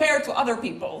to compare to other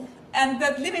people, and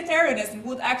that limitarianism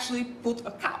would actually put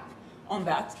a cap on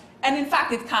that. And in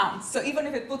fact, it counts. So even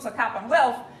if it puts a cap on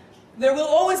wealth, there will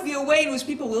always be a way in which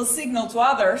people will signal to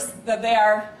others that they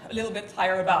are a little bit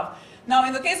higher above. Now,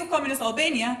 in the case of communist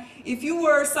Albania, if you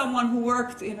were someone who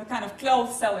worked in a kind of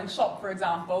clothes selling shop, for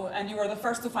example, and you were the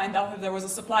first to find out if there was a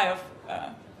supply of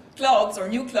clothes or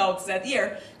new clothes that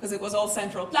year, because it was all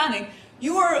central planning,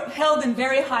 you were held in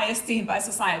very high esteem by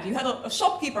society. You had a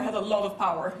shopkeeper had a lot of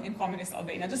power in communist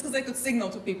Albania, just because they could signal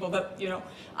to people that, you know,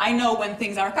 I know when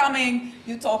things are coming,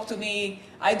 you talk to me,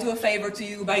 I do a favor to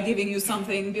you by giving you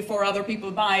something before other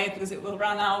people buy it, because it will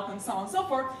run out, and so on and so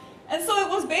forth. And so it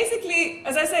was basically,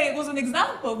 as I say, it was an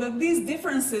example that these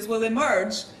differences will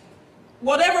emerge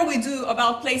whatever we do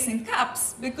about placing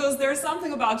caps, because there's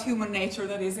something about human nature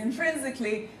that is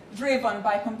intrinsically driven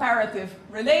by comparative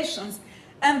relations,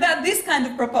 and that this kind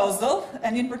of proposal,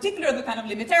 and in particular the kind of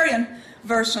limitarian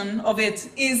version of it,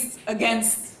 is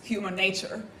against human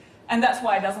nature. And that's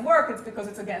why it doesn't work, it's because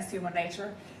it's against human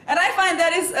nature. And I find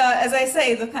that is, as I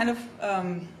say, the kind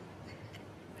of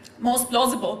most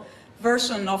plausible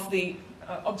version of the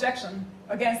objection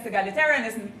against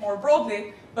egalitarianism more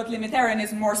broadly, but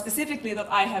limitarianism more specifically that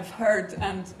I have heard.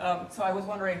 And so I was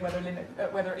wondering whether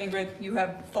Ingrid, you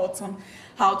have thoughts on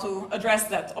how to address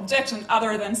that objection,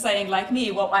 other than saying, like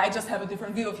me, well, I just have a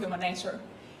different view of human nature.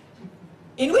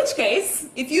 In which case,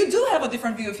 if you do have a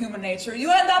different view of human nature, you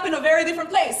end up in a very different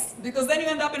place, because then you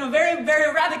end up in a very,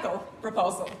 very radical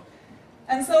proposal.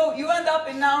 And so you end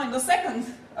up now in the second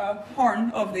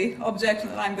horn of the objection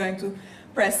that I'm going to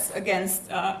press against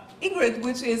Ingrid,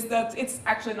 which is that it's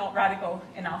actually not radical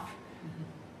enough.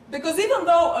 Because even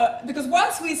though, because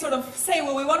once we sort of say,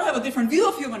 well, we want to have a different view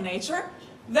of human nature,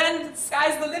 then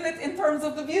sky's the limit in terms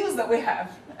of the views that we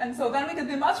have. And so then we could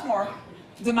be much more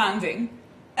demanding.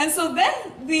 And so then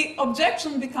the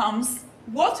objection becomes,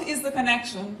 what is the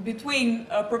connection between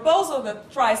a proposal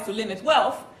that tries to limit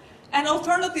wealth and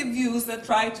alternative views that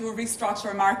try to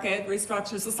restructure market,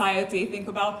 restructure society, think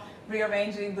about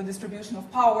rearranging the distribution of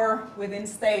power within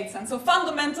states, and so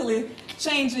fundamentally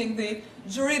changing the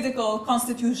juridical,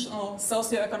 constitutional,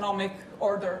 socioeconomic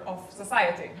order of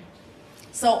society.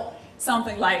 So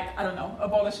something like, I don't know,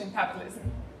 abolishing capitalism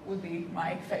would be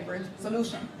my favorite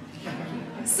solution.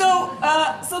 So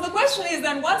the question is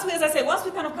then, once we, as I say, once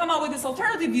we kind of come up with this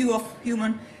alternative view of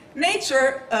human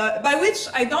nature, by which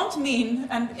I don't mean,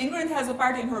 and Ingrid has a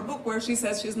part in her book where she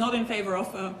says she's not in favor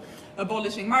of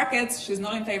abolishing markets, she's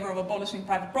not in favor of abolishing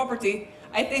private property.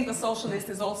 I think a socialist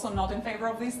is also not in favor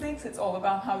of these things. It's all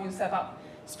about how you set up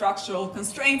structural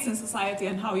constraints in society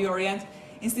and how you orient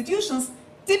institutions.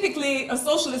 Typically, a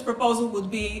socialist proposal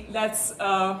would be, let's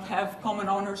have common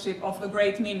ownership of the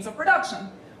great means of production,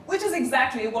 which is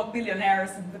exactly what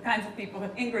billionaires and the kinds of people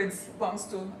that Ingrid wants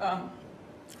to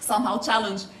somehow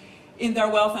challenge in their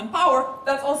wealth and power.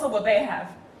 That's also what they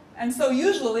have. And so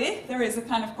usually there is a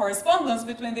kind of correspondence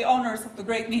between the owners of the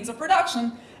great means of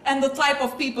production and the type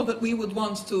of people that we would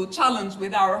want to challenge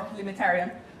with our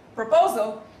limitarian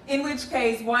proposal, in which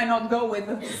case why not go with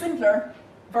a simpler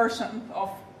version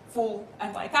of full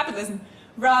anti-capitalism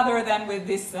rather than with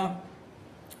this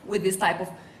type of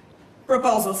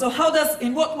proposal. So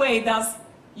in what way does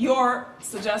your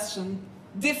suggestion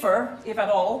differ, if at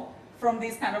all, from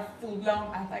these kind of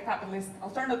full-blown anti-capitalist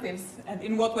alternatives, and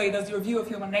in what way does your view of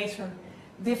human nature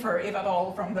differ, if at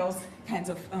all, from those kinds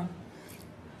of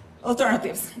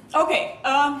alternatives? Okay,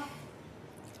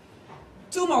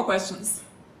 two more questions.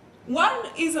 One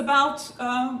is about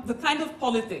the kind of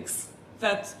politics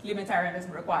that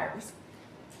limitarianism requires.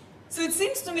 So it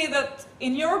seems to me that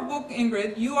in your book,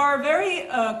 Ingrid, you are very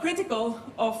critical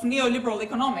of neoliberal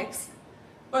economics,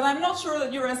 but I'm not sure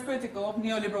that you're as critical of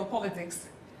neoliberal politics,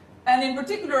 and in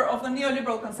particular of the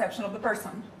neoliberal conception of the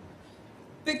person.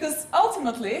 Because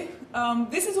ultimately,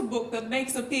 this is a book that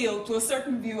makes appeal to a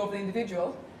certain view of the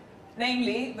individual,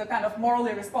 namely the kind of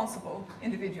morally responsible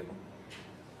individual.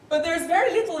 But there's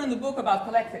very little in the book about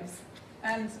collectives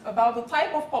and about the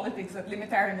type of politics that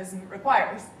limitarianism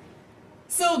requires.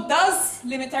 So does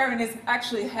limitarianism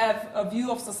actually have a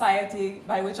view of society,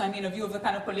 by which I mean a view of the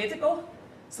kind of political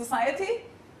society?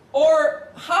 Or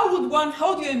how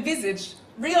do you envisage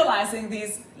realizing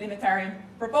these limitarian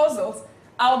proposals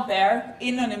out there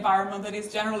in an environment that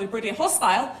is generally pretty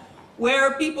hostile,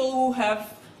 where people who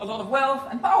have a lot of wealth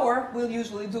and power will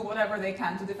usually do whatever they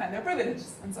can to defend their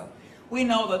privileges? And so we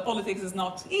know that politics is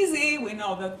not easy. We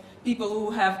know that people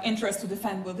who have interests to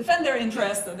defend will defend their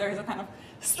interests, that there is a kind of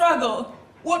struggle.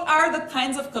 What are the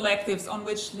kinds of collectives on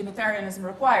which limitarianism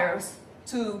requires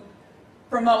to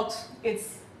promote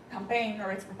its campaign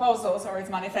or its proposals or its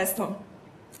manifesto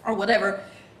or whatever?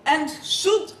 And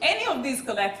should any of these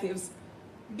collectives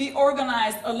be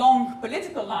organized along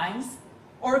political lines,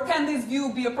 or can this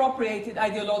view be appropriated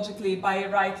ideologically by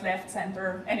right, left,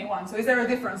 center, anyone? So is there a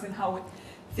difference in how we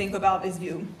think about this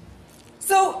view?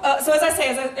 So as I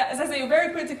say, you're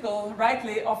very critical,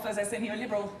 rightly, of, as I say,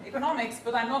 neoliberal economics,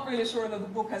 but I'm not really sure that the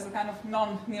book has a kind of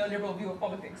non-neoliberal view of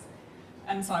politics.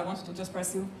 And so I wanted to just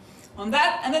press you on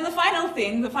that. And then the final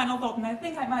thought, and I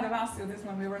think I might have asked you this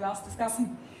when we were last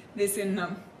discussing this in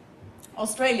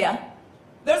Australia.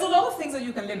 There's a lot of things that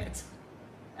you can limit.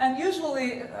 And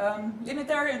usually,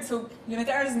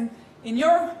 limitarianism in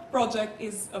your project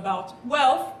is about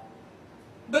wealth,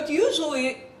 but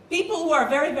usually people who are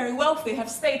very, very wealthy have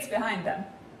states behind them.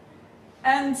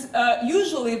 And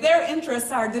usually their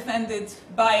interests are defended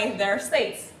by their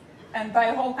states and by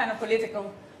a whole kind of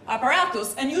political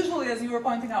apparatus. And usually, as you were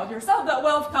pointing out yourself, that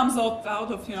wealth comes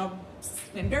out of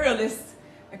imperialist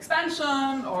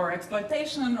expansion or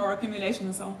exploitation or accumulation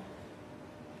and so on.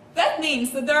 That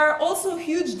means that there are also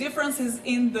huge differences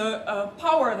in the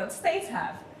power that states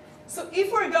have. So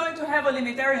if we're going to have a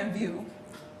limitarian view,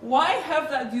 why have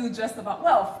that view just about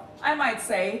wealth? I might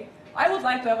say, I would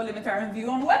like to have a limitarian view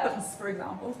on weapons, for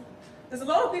example. There's a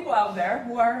lot of people out there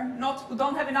who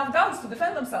don't have enough guns to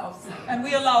defend themselves. And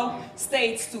we allow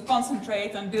states to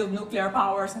concentrate and build nuclear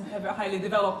powers and have a highly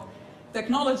developed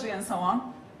technology and so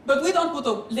on. But we don't put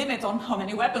a limit on how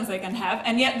many weapons they can have,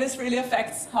 and yet this really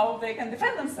affects how they can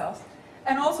defend themselves.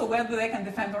 And also whether they can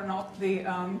defend or not the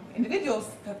individuals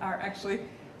that are actually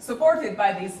supported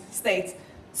by these states.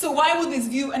 So why would this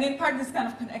view, and in part this kind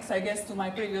of connects, I guess, to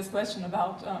my previous question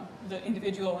about the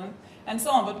individual and so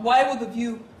on, but why would the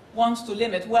view want to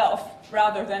limit wealth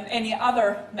rather than any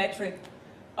other metric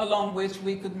along which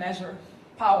we could measure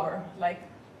power, like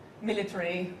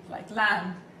military, like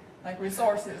land, like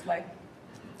resources, like...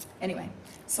 Anyway,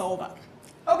 so all that.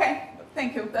 Okay,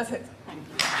 thank you, that's it. Thank you.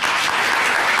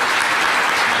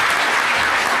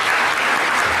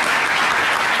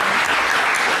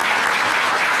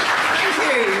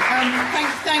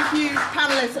 Thank you,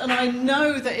 panelists. And I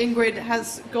know that Ingrid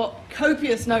has got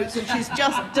copious notes and she's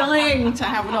just dying to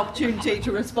have an opportunity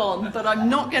to respond, but I'm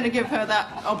not going to give her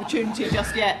that opportunity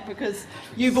just yet because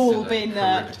you've all been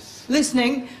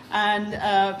listening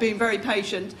and been very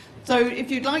patient. So if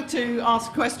you'd like to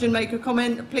ask a question, make a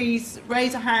comment, please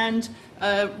raise a hand.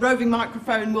 A roving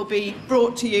microphone will be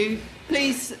brought to you.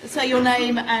 Please say your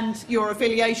name and your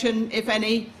affiliation, if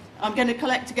any. I'm going to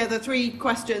collect together 3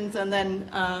 questions and then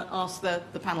ask the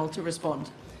panel to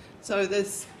respond. So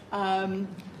there's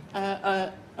a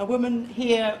woman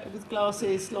here with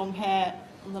glasses, long hair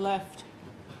on the left.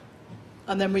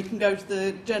 And then we can go to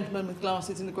the gentleman with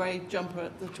glasses in the grey jumper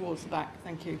towards the back.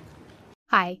 Thank you.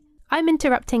 Hi. I'm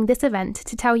interrupting this event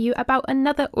to tell you about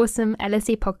another awesome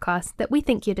LSE podcast that we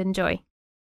think you'd enjoy.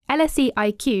 LSE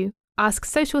IQ asks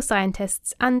social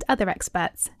scientists and other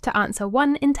experts to answer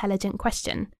one intelligent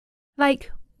question,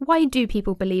 like, why do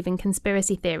people believe in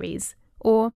conspiracy theories?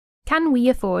 Or, can we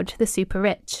afford the super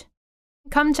rich?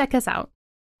 Come check us out.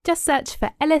 Just search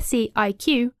for LSE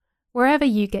IQ wherever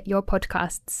you get your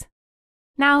podcasts.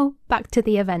 Now, back to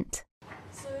the event.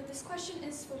 So this question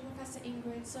is for Professor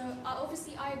Ingrid. So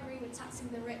obviously I agree with taxing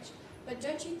the rich, but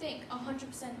don't you think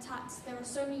 100% tax, there are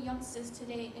so many youngsters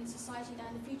today in society that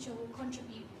in the future will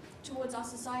contribute towards our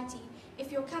society.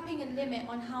 If you're capping a limit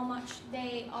on how much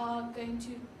they are going to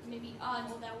maybe earn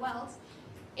or their wealth,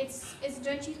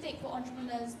 don't you think for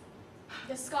entrepreneurs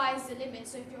the sky is the limit?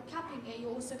 So if you're capping it,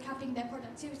 you're also capping their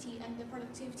productivity and the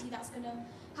productivity that's going to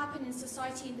happen in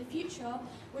society in the future,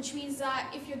 which means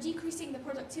that if you're decreasing the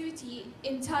productivity,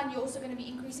 in turn you're also going to be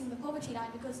increasing the poverty line,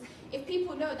 because if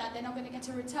people know that they're not going to get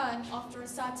a return after a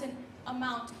certain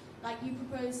amount, like you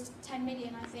proposed 10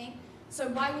 million, I think, so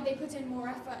why would they put in more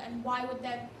effort, and why would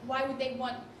there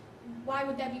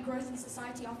be growth in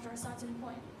society after a certain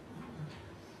point?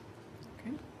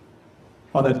 Okay.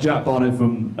 Hi there, Jack Barnett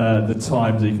from The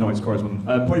Times, the economics correspondent.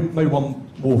 Probably maybe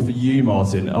one more for you,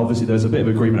 Martin. Obviously, there's a bit of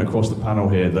agreement across the panel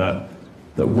here that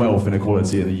wealth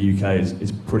inequality in the UK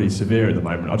is pretty severe at the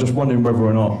moment. I'm just wondering whether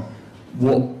or not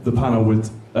what the panel would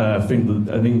think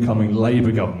that an incoming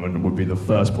Labour government would be the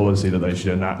first policy that they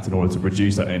should enact in order to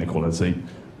reduce that inequality.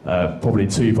 Probably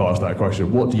two parts to that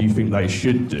question. What do you think they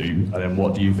should do? And then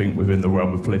what do you think within the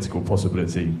realm of political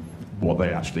possibility, what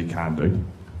they actually can do?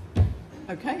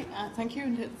 Okay, thank you.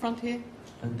 And at the front here.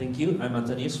 And thank you. I'm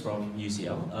Antonius from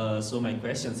UCL. So my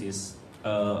question is,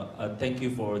 thank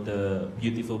you for the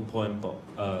beautiful poem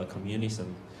about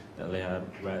communism that Lea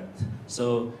read.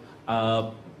 So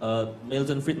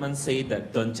Milton Friedman said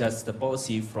that don't judge the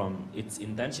policy from its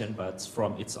intention, but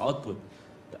from its output.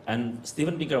 And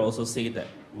Steven Pinker also said that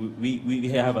we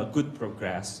have a good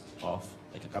progress of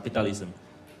like a capitalism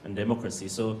and democracy.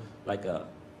 So like,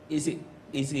 is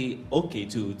it okay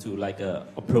to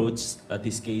approach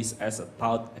this case as a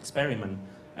thought experiment?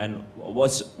 And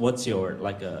what's your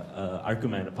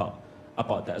argument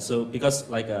about that? So because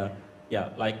what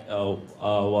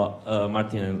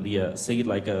Martin and Lea said,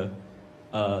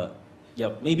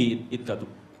 maybe it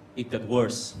got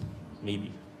worse,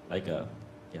 maybe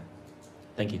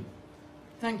Thank you.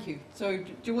 Thank you. So do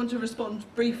you want to respond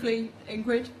briefly,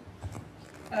 Ingrid?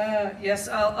 Yes,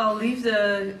 I'll leave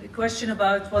the question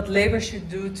about what Labour should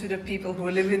do to the people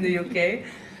who live in the UK.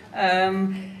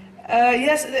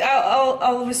 Yes,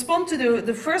 I'll respond to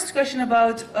the first question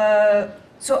about.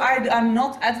 So I'm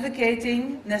not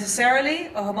advocating necessarily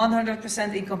a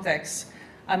 100% income tax.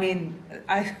 I mean,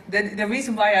 the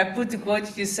reason why I put the quote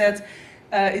that you said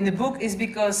in the book is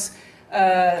because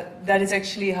that is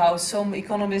actually how some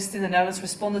economists in the Netherlands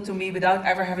responded to me without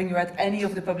ever having read any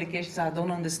of the publications I've done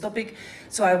on this topic.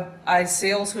 So I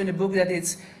say also in the book that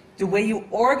it's the way you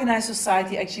organize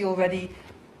society actually already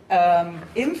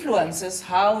influences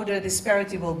how the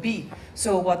disparity will be.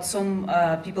 So what some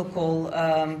people call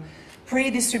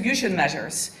pre-distribution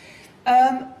measures.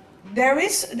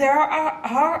 There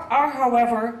are,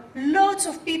 however, loads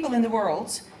of people in the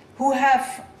world who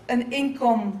have an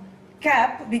income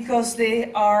cap because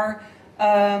they are,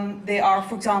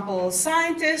 for example,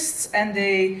 scientists, and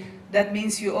that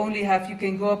means you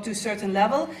can go up to a certain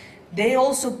level. They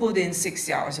also put in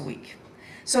 60 hours a week.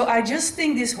 So I just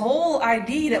think this whole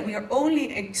idea that we are only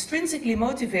extrinsically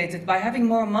motivated by having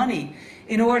more money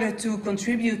in order to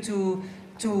contribute to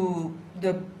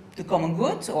the common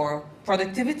good or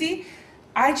productivity,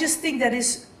 I just think that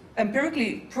is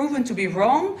empirically proven to be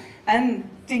wrong. And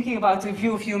thinking about the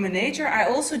view of human nature, I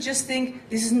also just think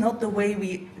this is not the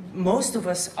way most of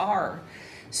us are.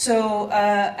 So,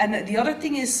 and the other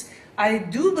thing is, I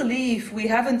do believe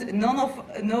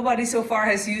nobody so far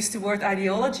has used the word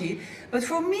ideology, but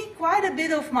for me, quite a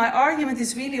bit of my argument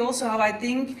is really also how I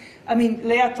think. I mean,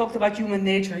 Lea talked about human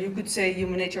nature. You could say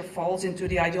human nature falls into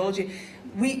the ideology.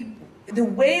 The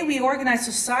way we organize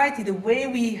society, the way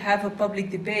we have a public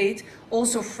debate,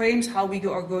 also frames how we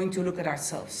are going to look at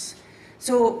ourselves.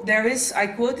 So there is, I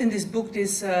quote in this book,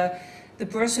 the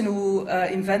person who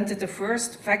invented the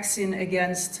first vaccine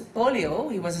against polio.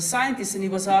 He was a scientist, and he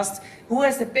was asked, who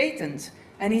has the patent?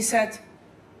 And he said,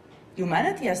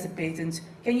 humanity has the patent.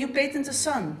 Can you patent the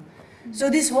sun? So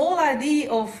this whole idea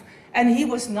of, and he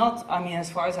was not, I mean, as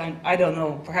far as I don't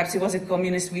know, perhaps he was a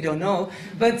communist, we don't know,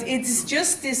 but it's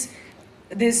just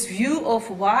this view of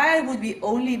why would we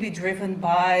only be driven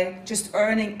by just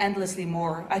earning endlessly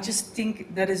more. I just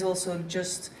think that is also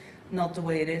just not the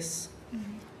way it is.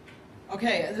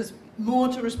 Okay, there's more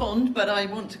to respond, but I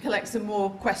want to collect some more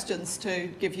questions to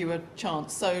give you a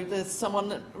chance. So there's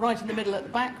someone right in the middle at the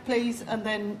back, please, and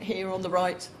then here on the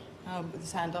right with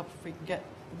his hand up, if we can get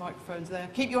the microphones there.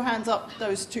 Keep your hands up,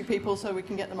 those two people, so we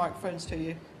can get the microphones to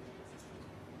you.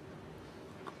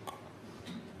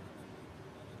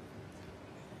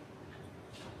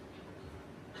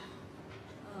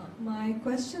 My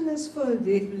question is for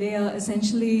Lea,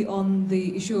 essentially on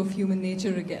the issue of human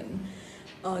nature again.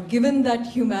 Given that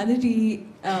humanity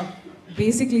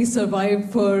basically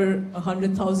survived for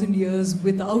 100,000 years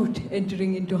without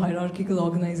entering into hierarchical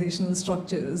organizational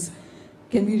structures,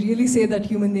 can we really say that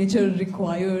human nature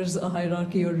requires a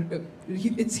hierarchy, or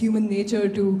it's human nature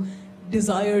to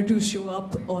desire to show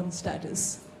up on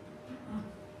status?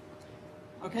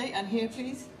 Okay, and here,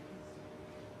 please.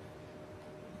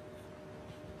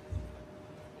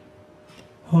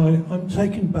 Hi, I'm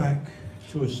taken back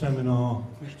to a seminar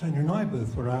which Tanya and I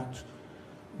both were at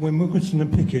when Wilkinson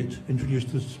and Pickett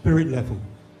introduced the spirit level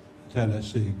to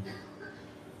LSE.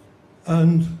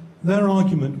 And their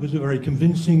argument was a very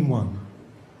convincing one,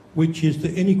 which is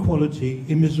that inequality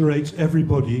immiserates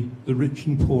everybody, the rich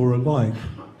and poor alike.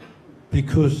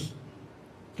 because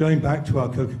going back to our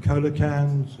Coca-Cola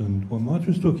cans and what Martin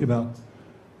was talking about,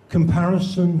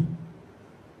 comparison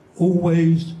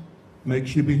always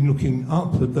makes you be looking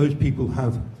up at those people who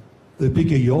have the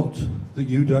bigger yacht that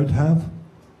you don't have,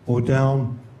 or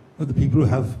down at the people who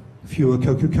have fewer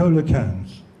Coca-Cola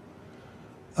cans.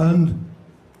 And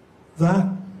that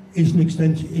is an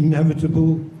extent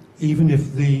inevitable, even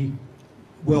if the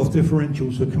wealth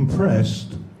differentials are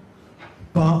compressed.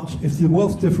 But if the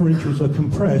wealth differentials are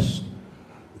compressed,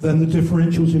 then the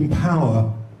differentials in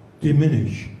power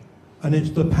diminish. And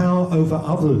it's the power over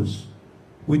others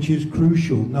which is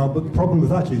crucial. Now, but the problem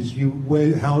with that is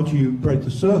how do you break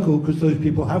the circle? Because those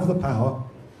people have the power,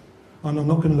 and I'm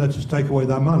not going to let us take away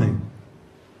their money.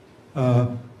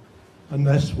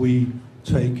 Unless we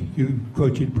take, you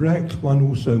quoted Brecht, one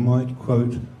also might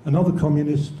quote another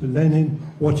communist, Lenin,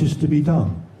 what is to be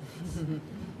done?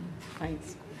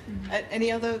 Thanks.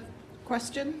 Any other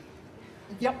question?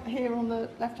 Yep, here on the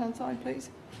left-hand side, please.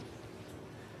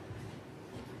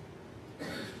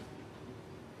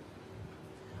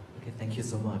 Okay, thank you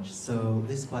so much. So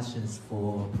this question is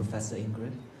for Professor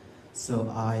Ingrid. So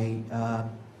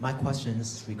my question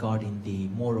is regarding the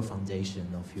moral foundation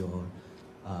of your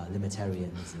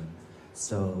limitarianism.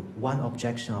 So one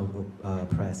objection I would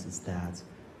press is that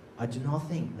I do not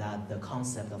think that the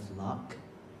concept of luck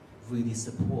really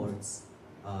supports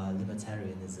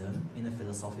limitarianism in a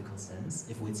philosophical sense,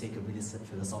 if we take it really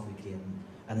philosophically and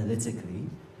analytically,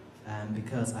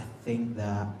 because I think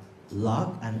that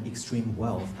luck and extreme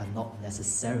wealth are not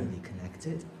necessarily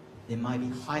connected. They might be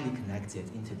highly connected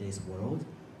in today's world.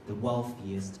 The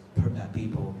wealthiest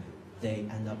people, they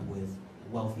end up with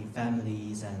wealthy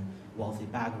families and wealthy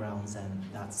backgrounds, and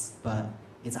but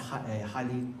it's a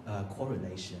highly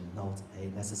correlation, not a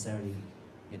necessarily,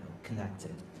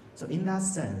 connected. So in that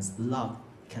sense, luck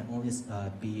can only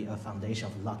be a foundation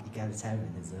of luck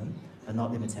egalitarianism, but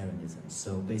not limitarianism.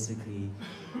 So basically,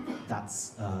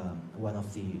 that's one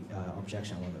of the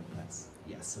objections I want to press.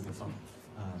 Yes, so the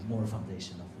moral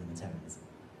foundation of limitarianism.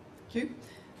 Thank you.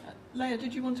 Lea,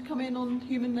 did you want to come in on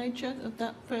human nature,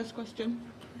 that first question?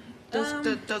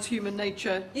 Does human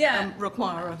nature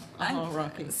require a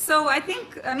hierarchy? So I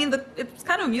think, it's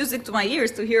kind of music to my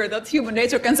ears to hear that human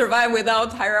nature can survive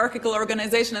without hierarchical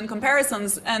organization and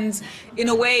comparisons. And in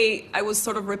a way, I was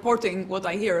sort of reporting what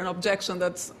I hear, an objection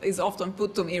that is often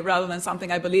put to me rather than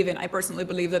something I believe in. I personally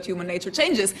believe that human nature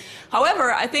changes.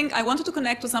 However, I think I wanted to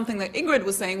connect to something that Ingrid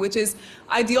was saying, which is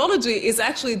ideology is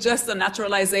actually just a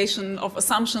naturalization of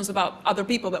assumptions about other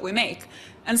people that we make.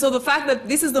 And so the fact that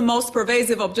this is the most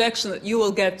pervasive objection that you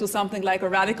will get to something like a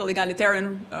radical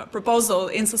egalitarian proposal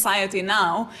in society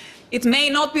now, it may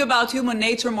not be about human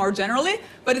nature more generally,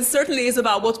 but it certainly is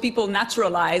about what people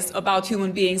naturalize about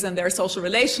human beings and their social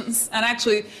relations. And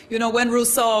actually, when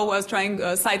Rousseau was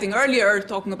citing earlier,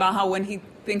 talking about how when he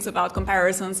thinks about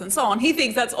comparisons and so on, he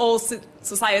thinks that's all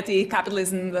society,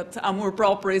 capitalism, that amour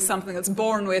propre is something that's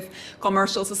born with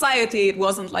commercial society. It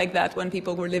wasn't like that when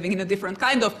people were living in a different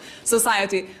kind of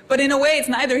society. But in a way, it's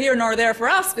neither here nor there for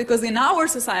us, because in our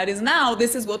societies now,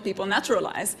 this is what people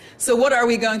naturalize. So what are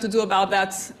we going to do about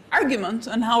that argument,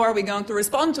 and how are we going to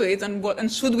respond to it,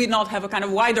 and should we not have a kind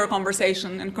of wider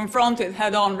conversation and confront it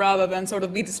head on rather than sort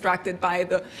of be distracted by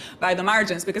the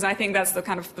margins? Because I think that's the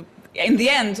kind of in the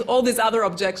end, all these other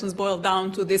objections boil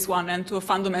down to this one and to a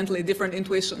fundamentally different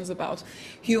intuitions about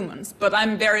humans. But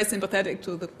I'm very sympathetic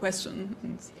to the question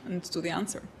and to the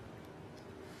answer.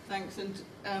 Thanks. And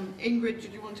Ingrid,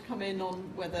 did you want to come in on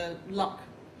whether luck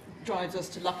drives us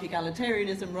to luck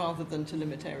egalitarianism rather than to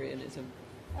limitarianism?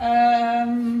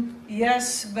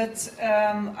 Yes, but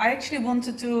I actually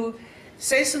wanted to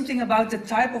say something about the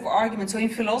type of argument. So in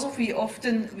philosophy,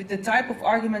 often the type of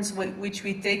arguments which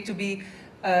we take to be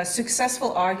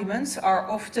successful arguments are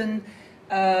often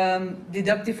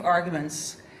deductive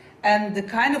arguments. And the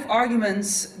kind of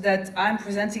arguments that I'm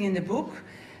presenting in the book,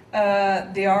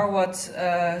 they are what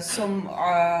some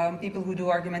people who do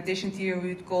argumentation theory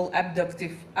would call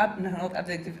adjunctive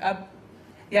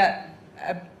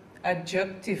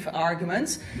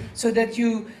arguments, so that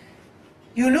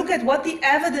you look at what the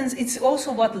evidence. It's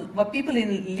also what people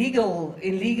in legal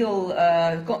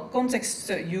contexts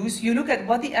use. You look at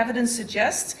what the evidence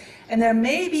suggests, and there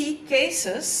may be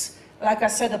cases, like I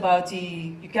said about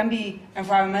you can be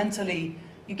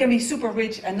super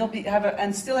rich and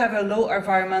and still have a low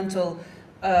environmental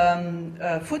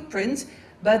footprint,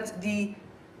 but the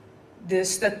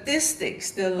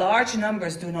statistics, the large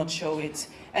numbers, do not show it.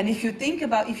 And if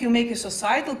you make a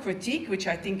societal critique, which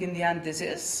I think in the end this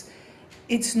is,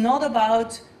 it's not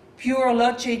about pure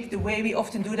logic the way we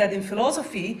often do that in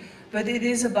philosophy, but it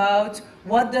is about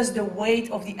what does the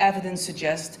weight of the evidence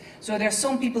suggest. So there's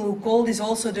some people who call this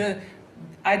also the,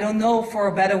 I don't know for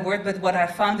a better word, but what I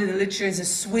found in the literature is a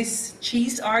Swiss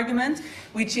cheese argument,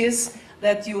 which is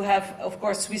that you have, of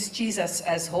course, Swiss cheese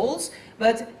as wholes,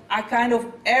 but I kind of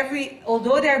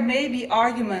although there may be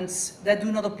arguments that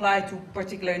do not apply to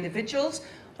particular individuals,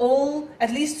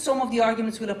 at least some of the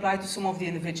arguments will apply to some of the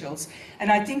individuals.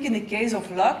 And I think in the case of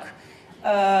luck,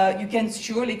 you can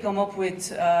surely come up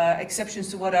with exceptions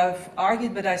to what I've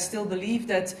argued, but I still believe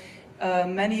that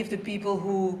many of the people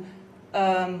who,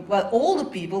 all the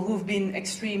people who've been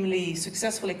extremely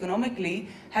successful economically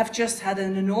have just had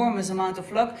an enormous amount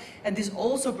of luck. And this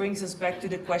also brings us back to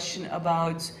the question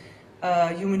about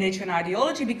human nature and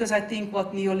ideology, because I think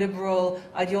what neoliberal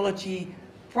ideology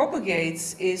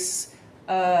propagates is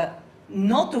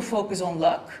not to focus on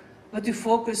luck, but to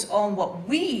focus on what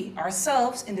we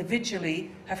ourselves individually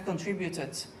have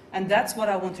contributed. And that's what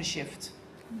I want to shift.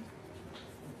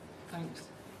 Thanks.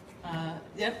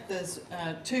 Yep, there's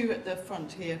two at the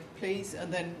front here, please,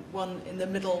 and then one in the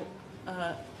middle,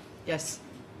 yes,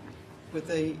 with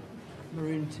the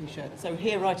maroon t-shirt. So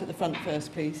here right at the front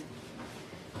first, please.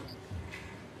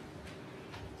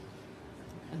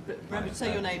 And remember to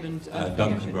say your name and...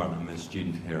 Duncan Grant, I'm a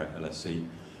student here at LSE.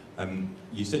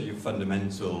 You said your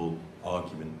fundamental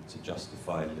argument to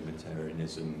justify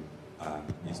limitarianism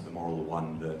is the moral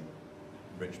one that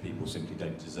rich people simply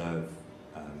don't deserve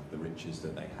the riches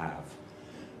that they have.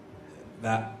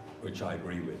 That, which I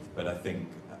agree with, but I think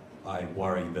I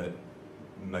worry that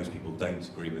most people don't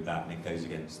agree with that, and it goes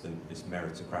against this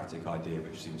meritocratic idea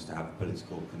which seems to have a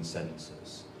political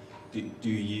consensus. Do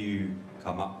you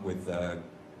come up with a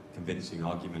convincing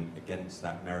argument against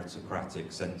that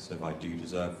meritocratic sense of I do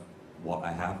deserve what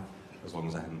I have, as long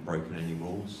as I haven't broken any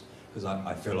rules? Because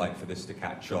I feel like for this to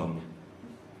catch on,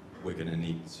 we're going to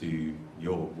need to,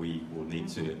 we will need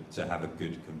to have a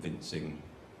good, convincing,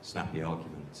 snappy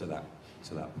argument to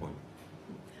that point.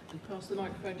 And pass the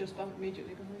microphone just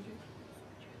immediately behind you.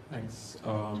 Thanks.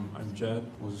 I'm Jed,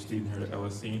 was a student here at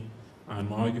LSE, and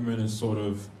my argument is sort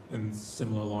of in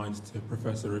similar lines to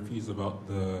Professor Ypi's about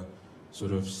the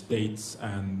sort of states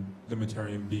and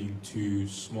limitarian being too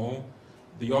small.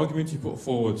 The argument you put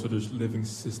forward, sort of living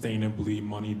sustainably,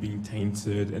 money being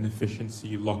tainted,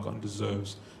 inefficiency, luck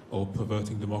undeserves, or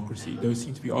perverting democracy, those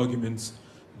seem to be arguments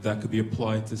that could be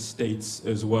applied to states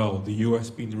as well. The US,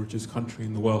 being the richest country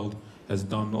in the world, has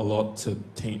done a lot to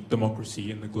taint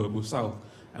democracy in the global south.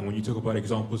 And when you talk about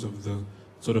examples of the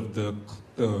sort of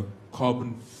the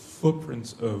carbon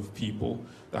footprints of people,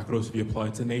 that could also be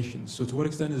applied to nations. So to what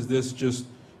extent is this just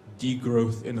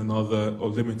degrowth in another, or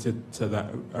limited to that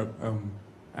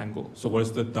angle? So what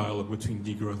is the dialogue between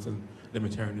degrowth and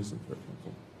limitarianism, for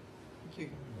example? Thank you.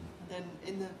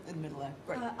 And then in the middle there.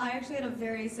 Great. I actually had a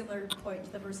very similar point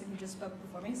to the person who just spoke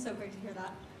before me, so great to hear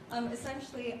that.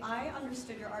 Essentially, I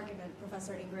understood your argument,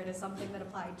 Professor Ingrid, as something that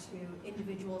applied to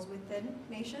individuals within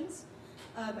nations.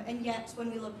 And yet,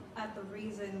 when we look at the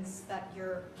reasons that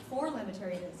you're for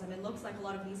limitarianism, it looks like a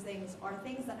lot of these things are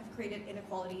things that have created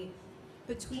inequality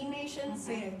between nations.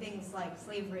 So, things like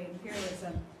slavery,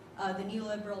 imperialism, the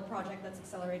neoliberal project that's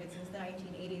accelerated since the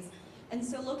 1980s. And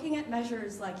so looking at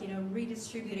measures like,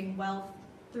 redistributing wealth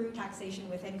through taxation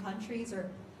within countries, or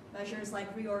measures like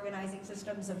reorganizing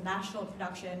systems of national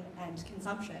production and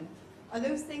consumption, are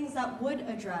those things that would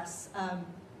address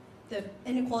the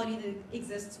inequality that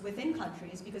exists within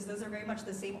countries? Because those are very much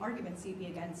the same arguments you'd be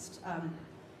against,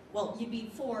 you'd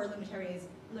be for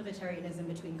limitarianism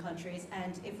between countries.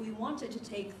 And if we wanted to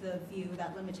take the view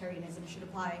that limitarianism should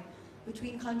apply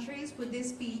between countries, would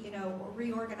this be,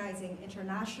 reorganizing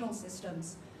international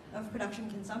systems of production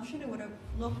consumption? It would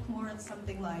look more at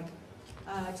something like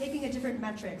taking a different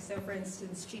metric, so for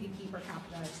instance, GDP per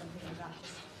capita or something like that.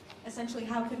 Just essentially,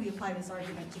 how could we apply this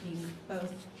argument to being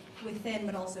both within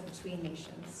but also between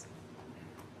nations?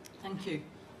 Thank you.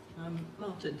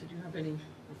 Martin, did you have any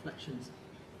reflections?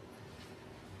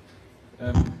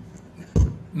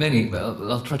 Many.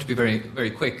 Well, I'll try to be very, very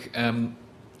quick.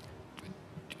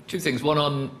 Two things. One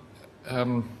on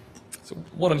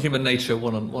human nature.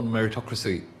 One on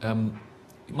meritocracy.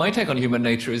 My take on human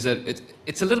nature is that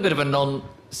it's a little bit of a non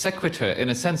sequitur. In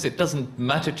a sense, it doesn't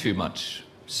matter too much.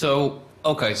 So,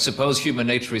 okay, suppose human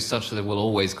nature is such that we'll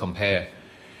always compare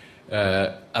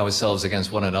ourselves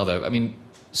against one another. I mean,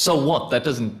 so what? That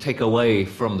doesn't take away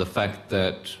from the fact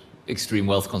that extreme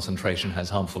wealth concentration has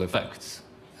harmful effects,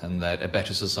 and that a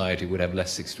better society would have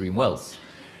less extreme wealth.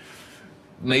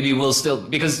 Maybe we'll still,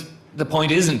 because the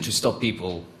point isn't to stop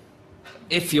people.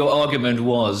 If your argument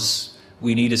was,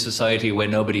 we need a society where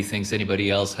nobody thinks anybody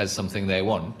else has something they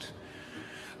want,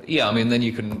 yeah, I mean, then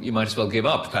you might as well give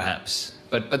up, perhaps.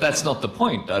 But that's not the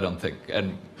point, I don't think.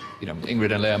 And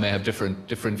Ingrid and Lea may have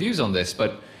different views on this,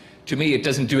 but to me, it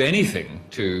doesn't do anything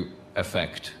to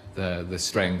affect the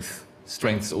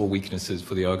strengths or weaknesses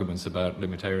for the arguments about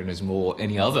limitarianism or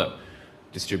any other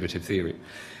distributive theory.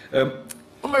 On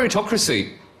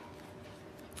meritocracy,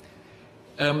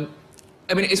 I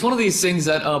mean, it's one of these things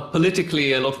that are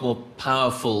politically a lot more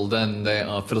powerful than they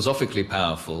are philosophically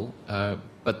powerful,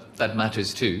 but that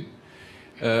matters too.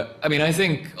 I mean, I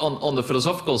think on the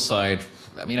philosophical side,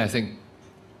 I think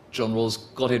John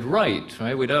Rawls got it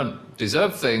right? We don't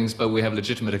deserve things, but we have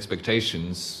legitimate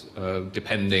expectations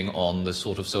depending on the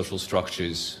sort of social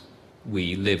structures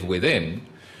we live within.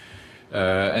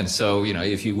 And so,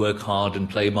 if you work hard and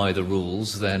play by the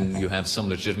rules, then you have some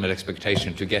legitimate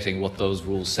expectation to getting what those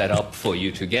rules set up for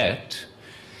you to get.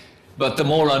 But the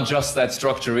more unjust that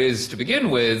structure is to begin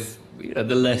with,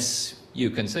 the less you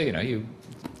can say,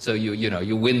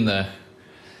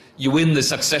 you win the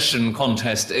succession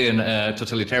contest in a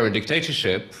totalitarian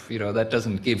dictatorship. That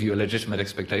doesn't give you a legitimate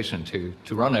expectation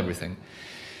to run everything.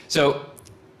 So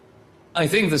I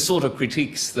think the sort of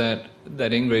critiques that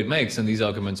Ingrid makes and these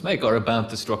arguments make are about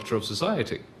the structure of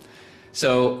society.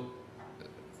 So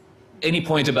any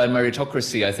point about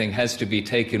meritocracy, I think, has to be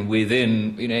taken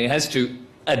within, it has to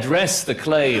address the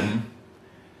claim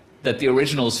that the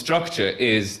original structure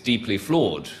is deeply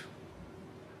flawed.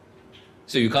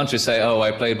 So you can't just say, oh,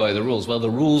 I played by the rules. Well, the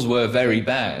rules were very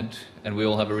bad, and we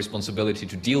all have a responsibility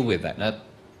to deal with that. Now,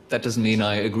 that doesn't mean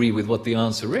I agree with what the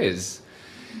answer is.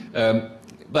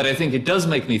 But I think it does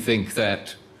make me think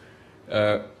that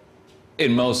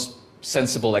in most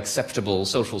sensible, acceptable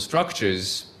social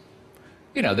structures,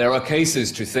 there are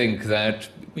cases to think that,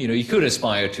 you could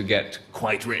aspire to get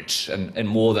quite rich and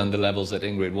more than the levels that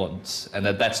Ingrid wants, and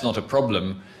that's not a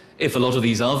problem if a lot of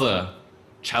these other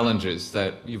challenges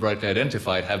that you've rightly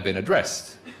identified have been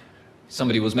addressed.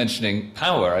 Somebody was mentioning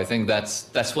power. I think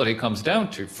that's what it comes down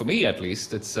to. For me, at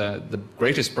least, it's the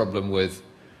greatest problem with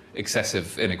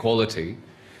excessive inequality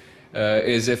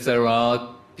is if there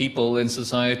are people in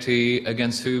society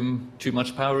against whom too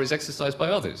much power is exercised by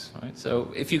others. Right?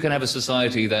 So if you can have a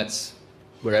society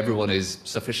where everyone is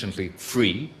sufficiently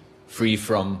free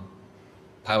from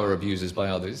power abuses by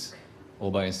others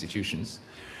or by institutions,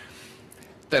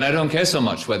 then I don't care so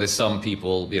much whether some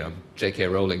people, J.K.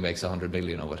 Rowling makes 100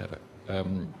 million or whatever.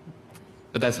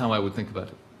 But that's how I would think about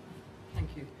it. Thank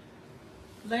you.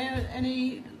 Lea,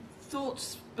 any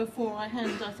thoughts before I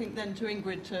hand, I think, then to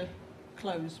Ingrid to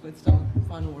close with some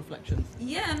final reflections?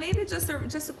 Yeah, maybe just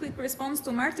a quick response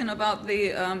to Martin about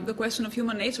the question of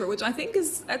human nature, which I think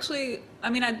is actually,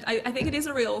 I think it's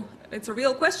a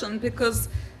real question, because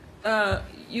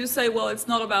you say, well, it's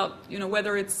not about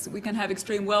whether we can have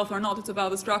extreme wealth or not. It's about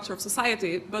the structure of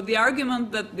society. But the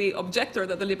argument that the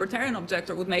libertarian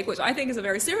objector would make, which I think is a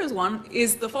very serious one,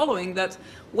 is the following: that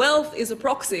wealth is a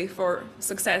proxy for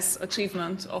success,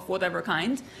 achievement of whatever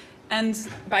kind. And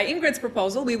by Ingrid's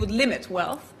proposal, we would limit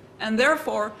wealth, and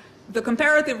therefore the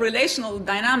comparative relational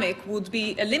dynamic would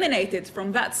be eliminated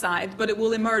from that side, but it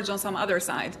will emerge on some other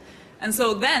side. And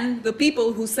so then the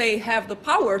people who say have the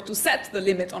power to set the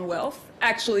limit on wealth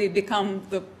actually become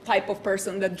the type of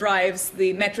person that drives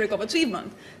the metric of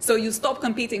achievement. So you stop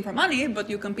competing for money, but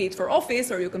you compete for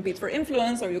office, or you compete for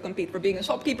influence, or you compete for being a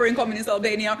shopkeeper in communist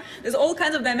Albania. There's all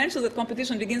kinds of dimensions that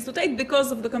competition begins to take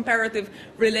because of the comparative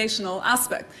relational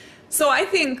aspect. So I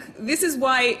think this is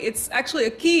why it's actually a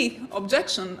key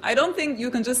objection. I don't think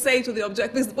you can just say to the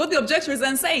objector, because what the objector is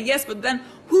then saying, yes, but then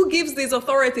who gives these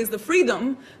authorities the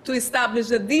freedom to establish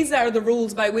that these are the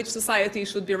rules by which society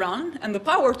should be run, and the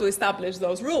power to establish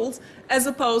those rules, as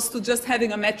opposed to just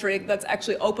having a metric that's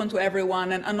actually open to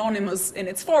everyone and anonymous in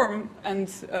its form, and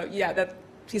that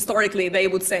historically they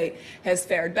would say has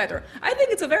fared better. I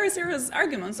think it's a very serious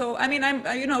argument. So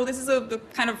this is the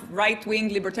kind of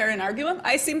right-wing libertarian argument.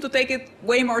 I seem to take it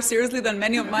way more seriously than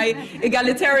many of my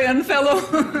egalitarian fellow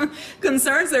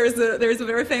concerns. There is a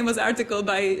very famous article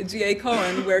by G.A.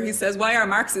 Cohen where he says, why are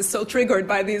Marxists so triggered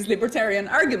by these libertarian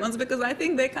arguments? Because I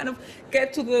think they kind of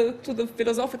get to the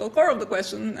philosophical core of the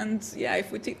question. And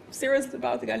if we take serious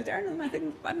about egalitarianism,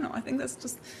 I think that's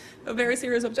just a very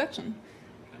serious objection.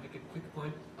 Quick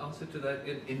point answer to that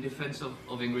in defense of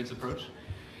Ingrid's approach.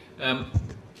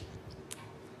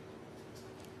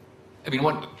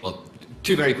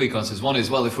 Two very quick answers. One is,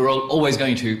 well, if we're always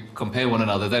going to compare one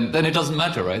another, then it doesn't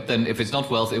matter, right? Then if it's not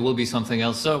wealth, it will be something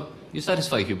else. So you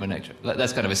satisfy human nature.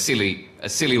 That's kind of a silly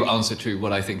answer to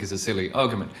what I think is a silly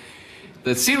argument.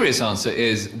 The serious answer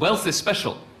is wealth is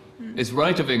special. It's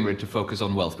right of Ingrid to focus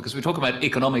on wealth, because we talk about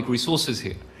economic resources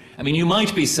here. I mean, you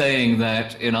might be saying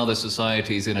that in other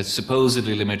societies, in a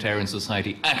supposedly libertarian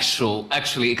society,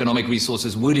 actually economic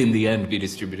resources would in the end be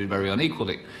distributed very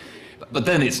unequally. But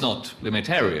then it's not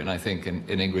libertarian, I think, in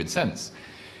Ingrid's sense.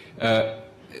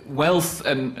 Wealth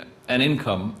and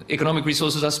income, economic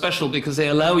resources are special because they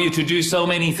allow you to do so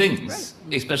many things,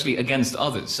 especially against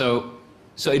others. So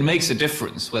it makes a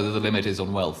difference whether the limit is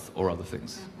on wealth or other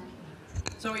things.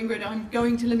 So Ingrid, I'm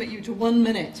going to limit you to 1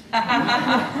 minute.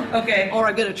 Okay. Or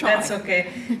I'm going to try. That's okay.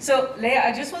 So, Lea,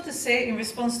 I just want to say in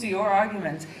response to your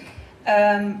argument,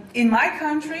 in my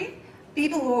country,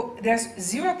 there's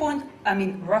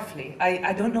roughly,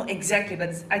 I don't know exactly,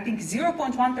 but I think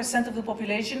 0.1% of the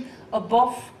population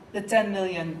above the 10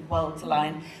 million wealth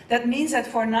line. That means that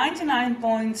for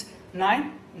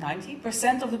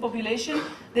 90% of the population,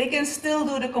 they can still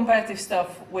do the comparative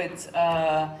stuff with,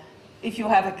 if you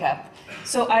have a cap.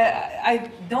 So I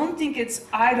don't think it's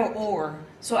either or.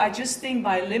 So I just think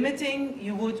by limiting,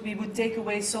 we would take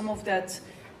away some of that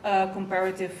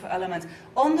comparative element.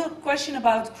 On the question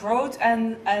about growth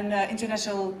and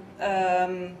international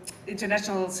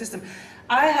system,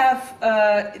 I have,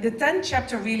 the 10th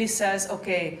chapter really says,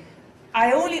 okay,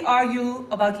 I only argue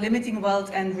about limiting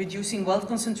wealth and reducing wealth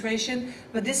concentration,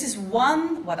 but this is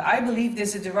what I believe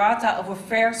desiderata of a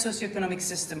fair socioeconomic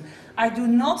system. I do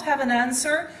not have an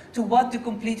answer to what the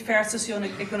complete fair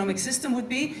socioeconomic system would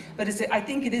be, but I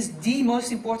think it is the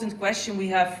most important question we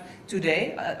have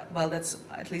today. Well, that's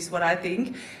at least what I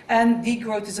think. And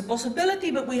degrowth is a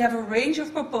possibility, but we have a range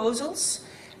of proposals.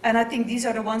 And I think these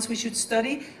are the ones we should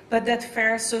study, but that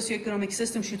fair socioeconomic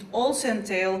system should also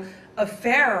entail a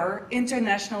fairer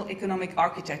international economic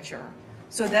architecture.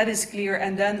 So that is clear,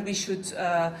 and then we should,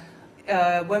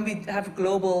 when we have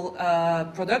global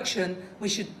production, we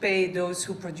should pay those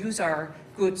who produce our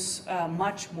goods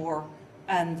much more,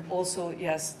 and also,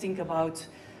 yes, think about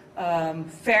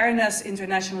fairness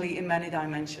internationally in many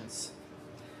dimensions.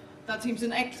 That seems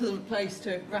an excellent place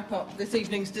to wrap up this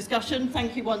evening's discussion.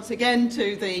 Thank you once again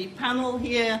to the panel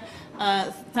here.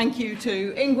 Thank you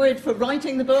to Ingrid for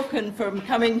writing the book and for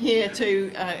coming here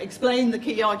to explain the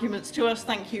key arguments to us.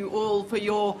 Thank you all for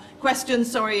your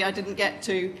questions. Sorry I didn't get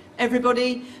to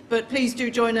everybody, but please do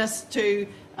join us to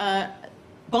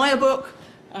buy a book,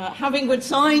 have Ingrid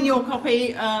sign your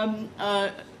copy.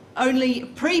 Only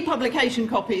pre-publication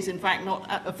copies, in fact, not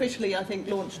officially, I think,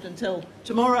 launched until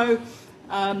tomorrow.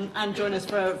 And join us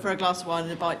for a glass of wine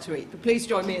and a bite to eat. But please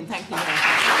join me in thanking you.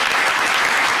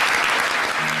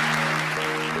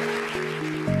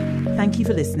 Thank you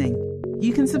for listening.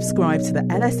 You can subscribe to the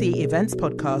LSE Events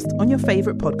podcast on your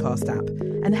favourite podcast app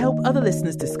and help other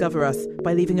listeners discover us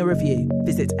by leaving a review.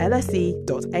 Visit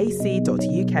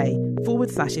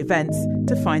lse.ac.uk/events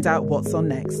to find out what's on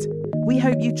next. We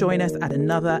hope you join us at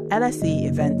another LSE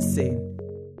event soon.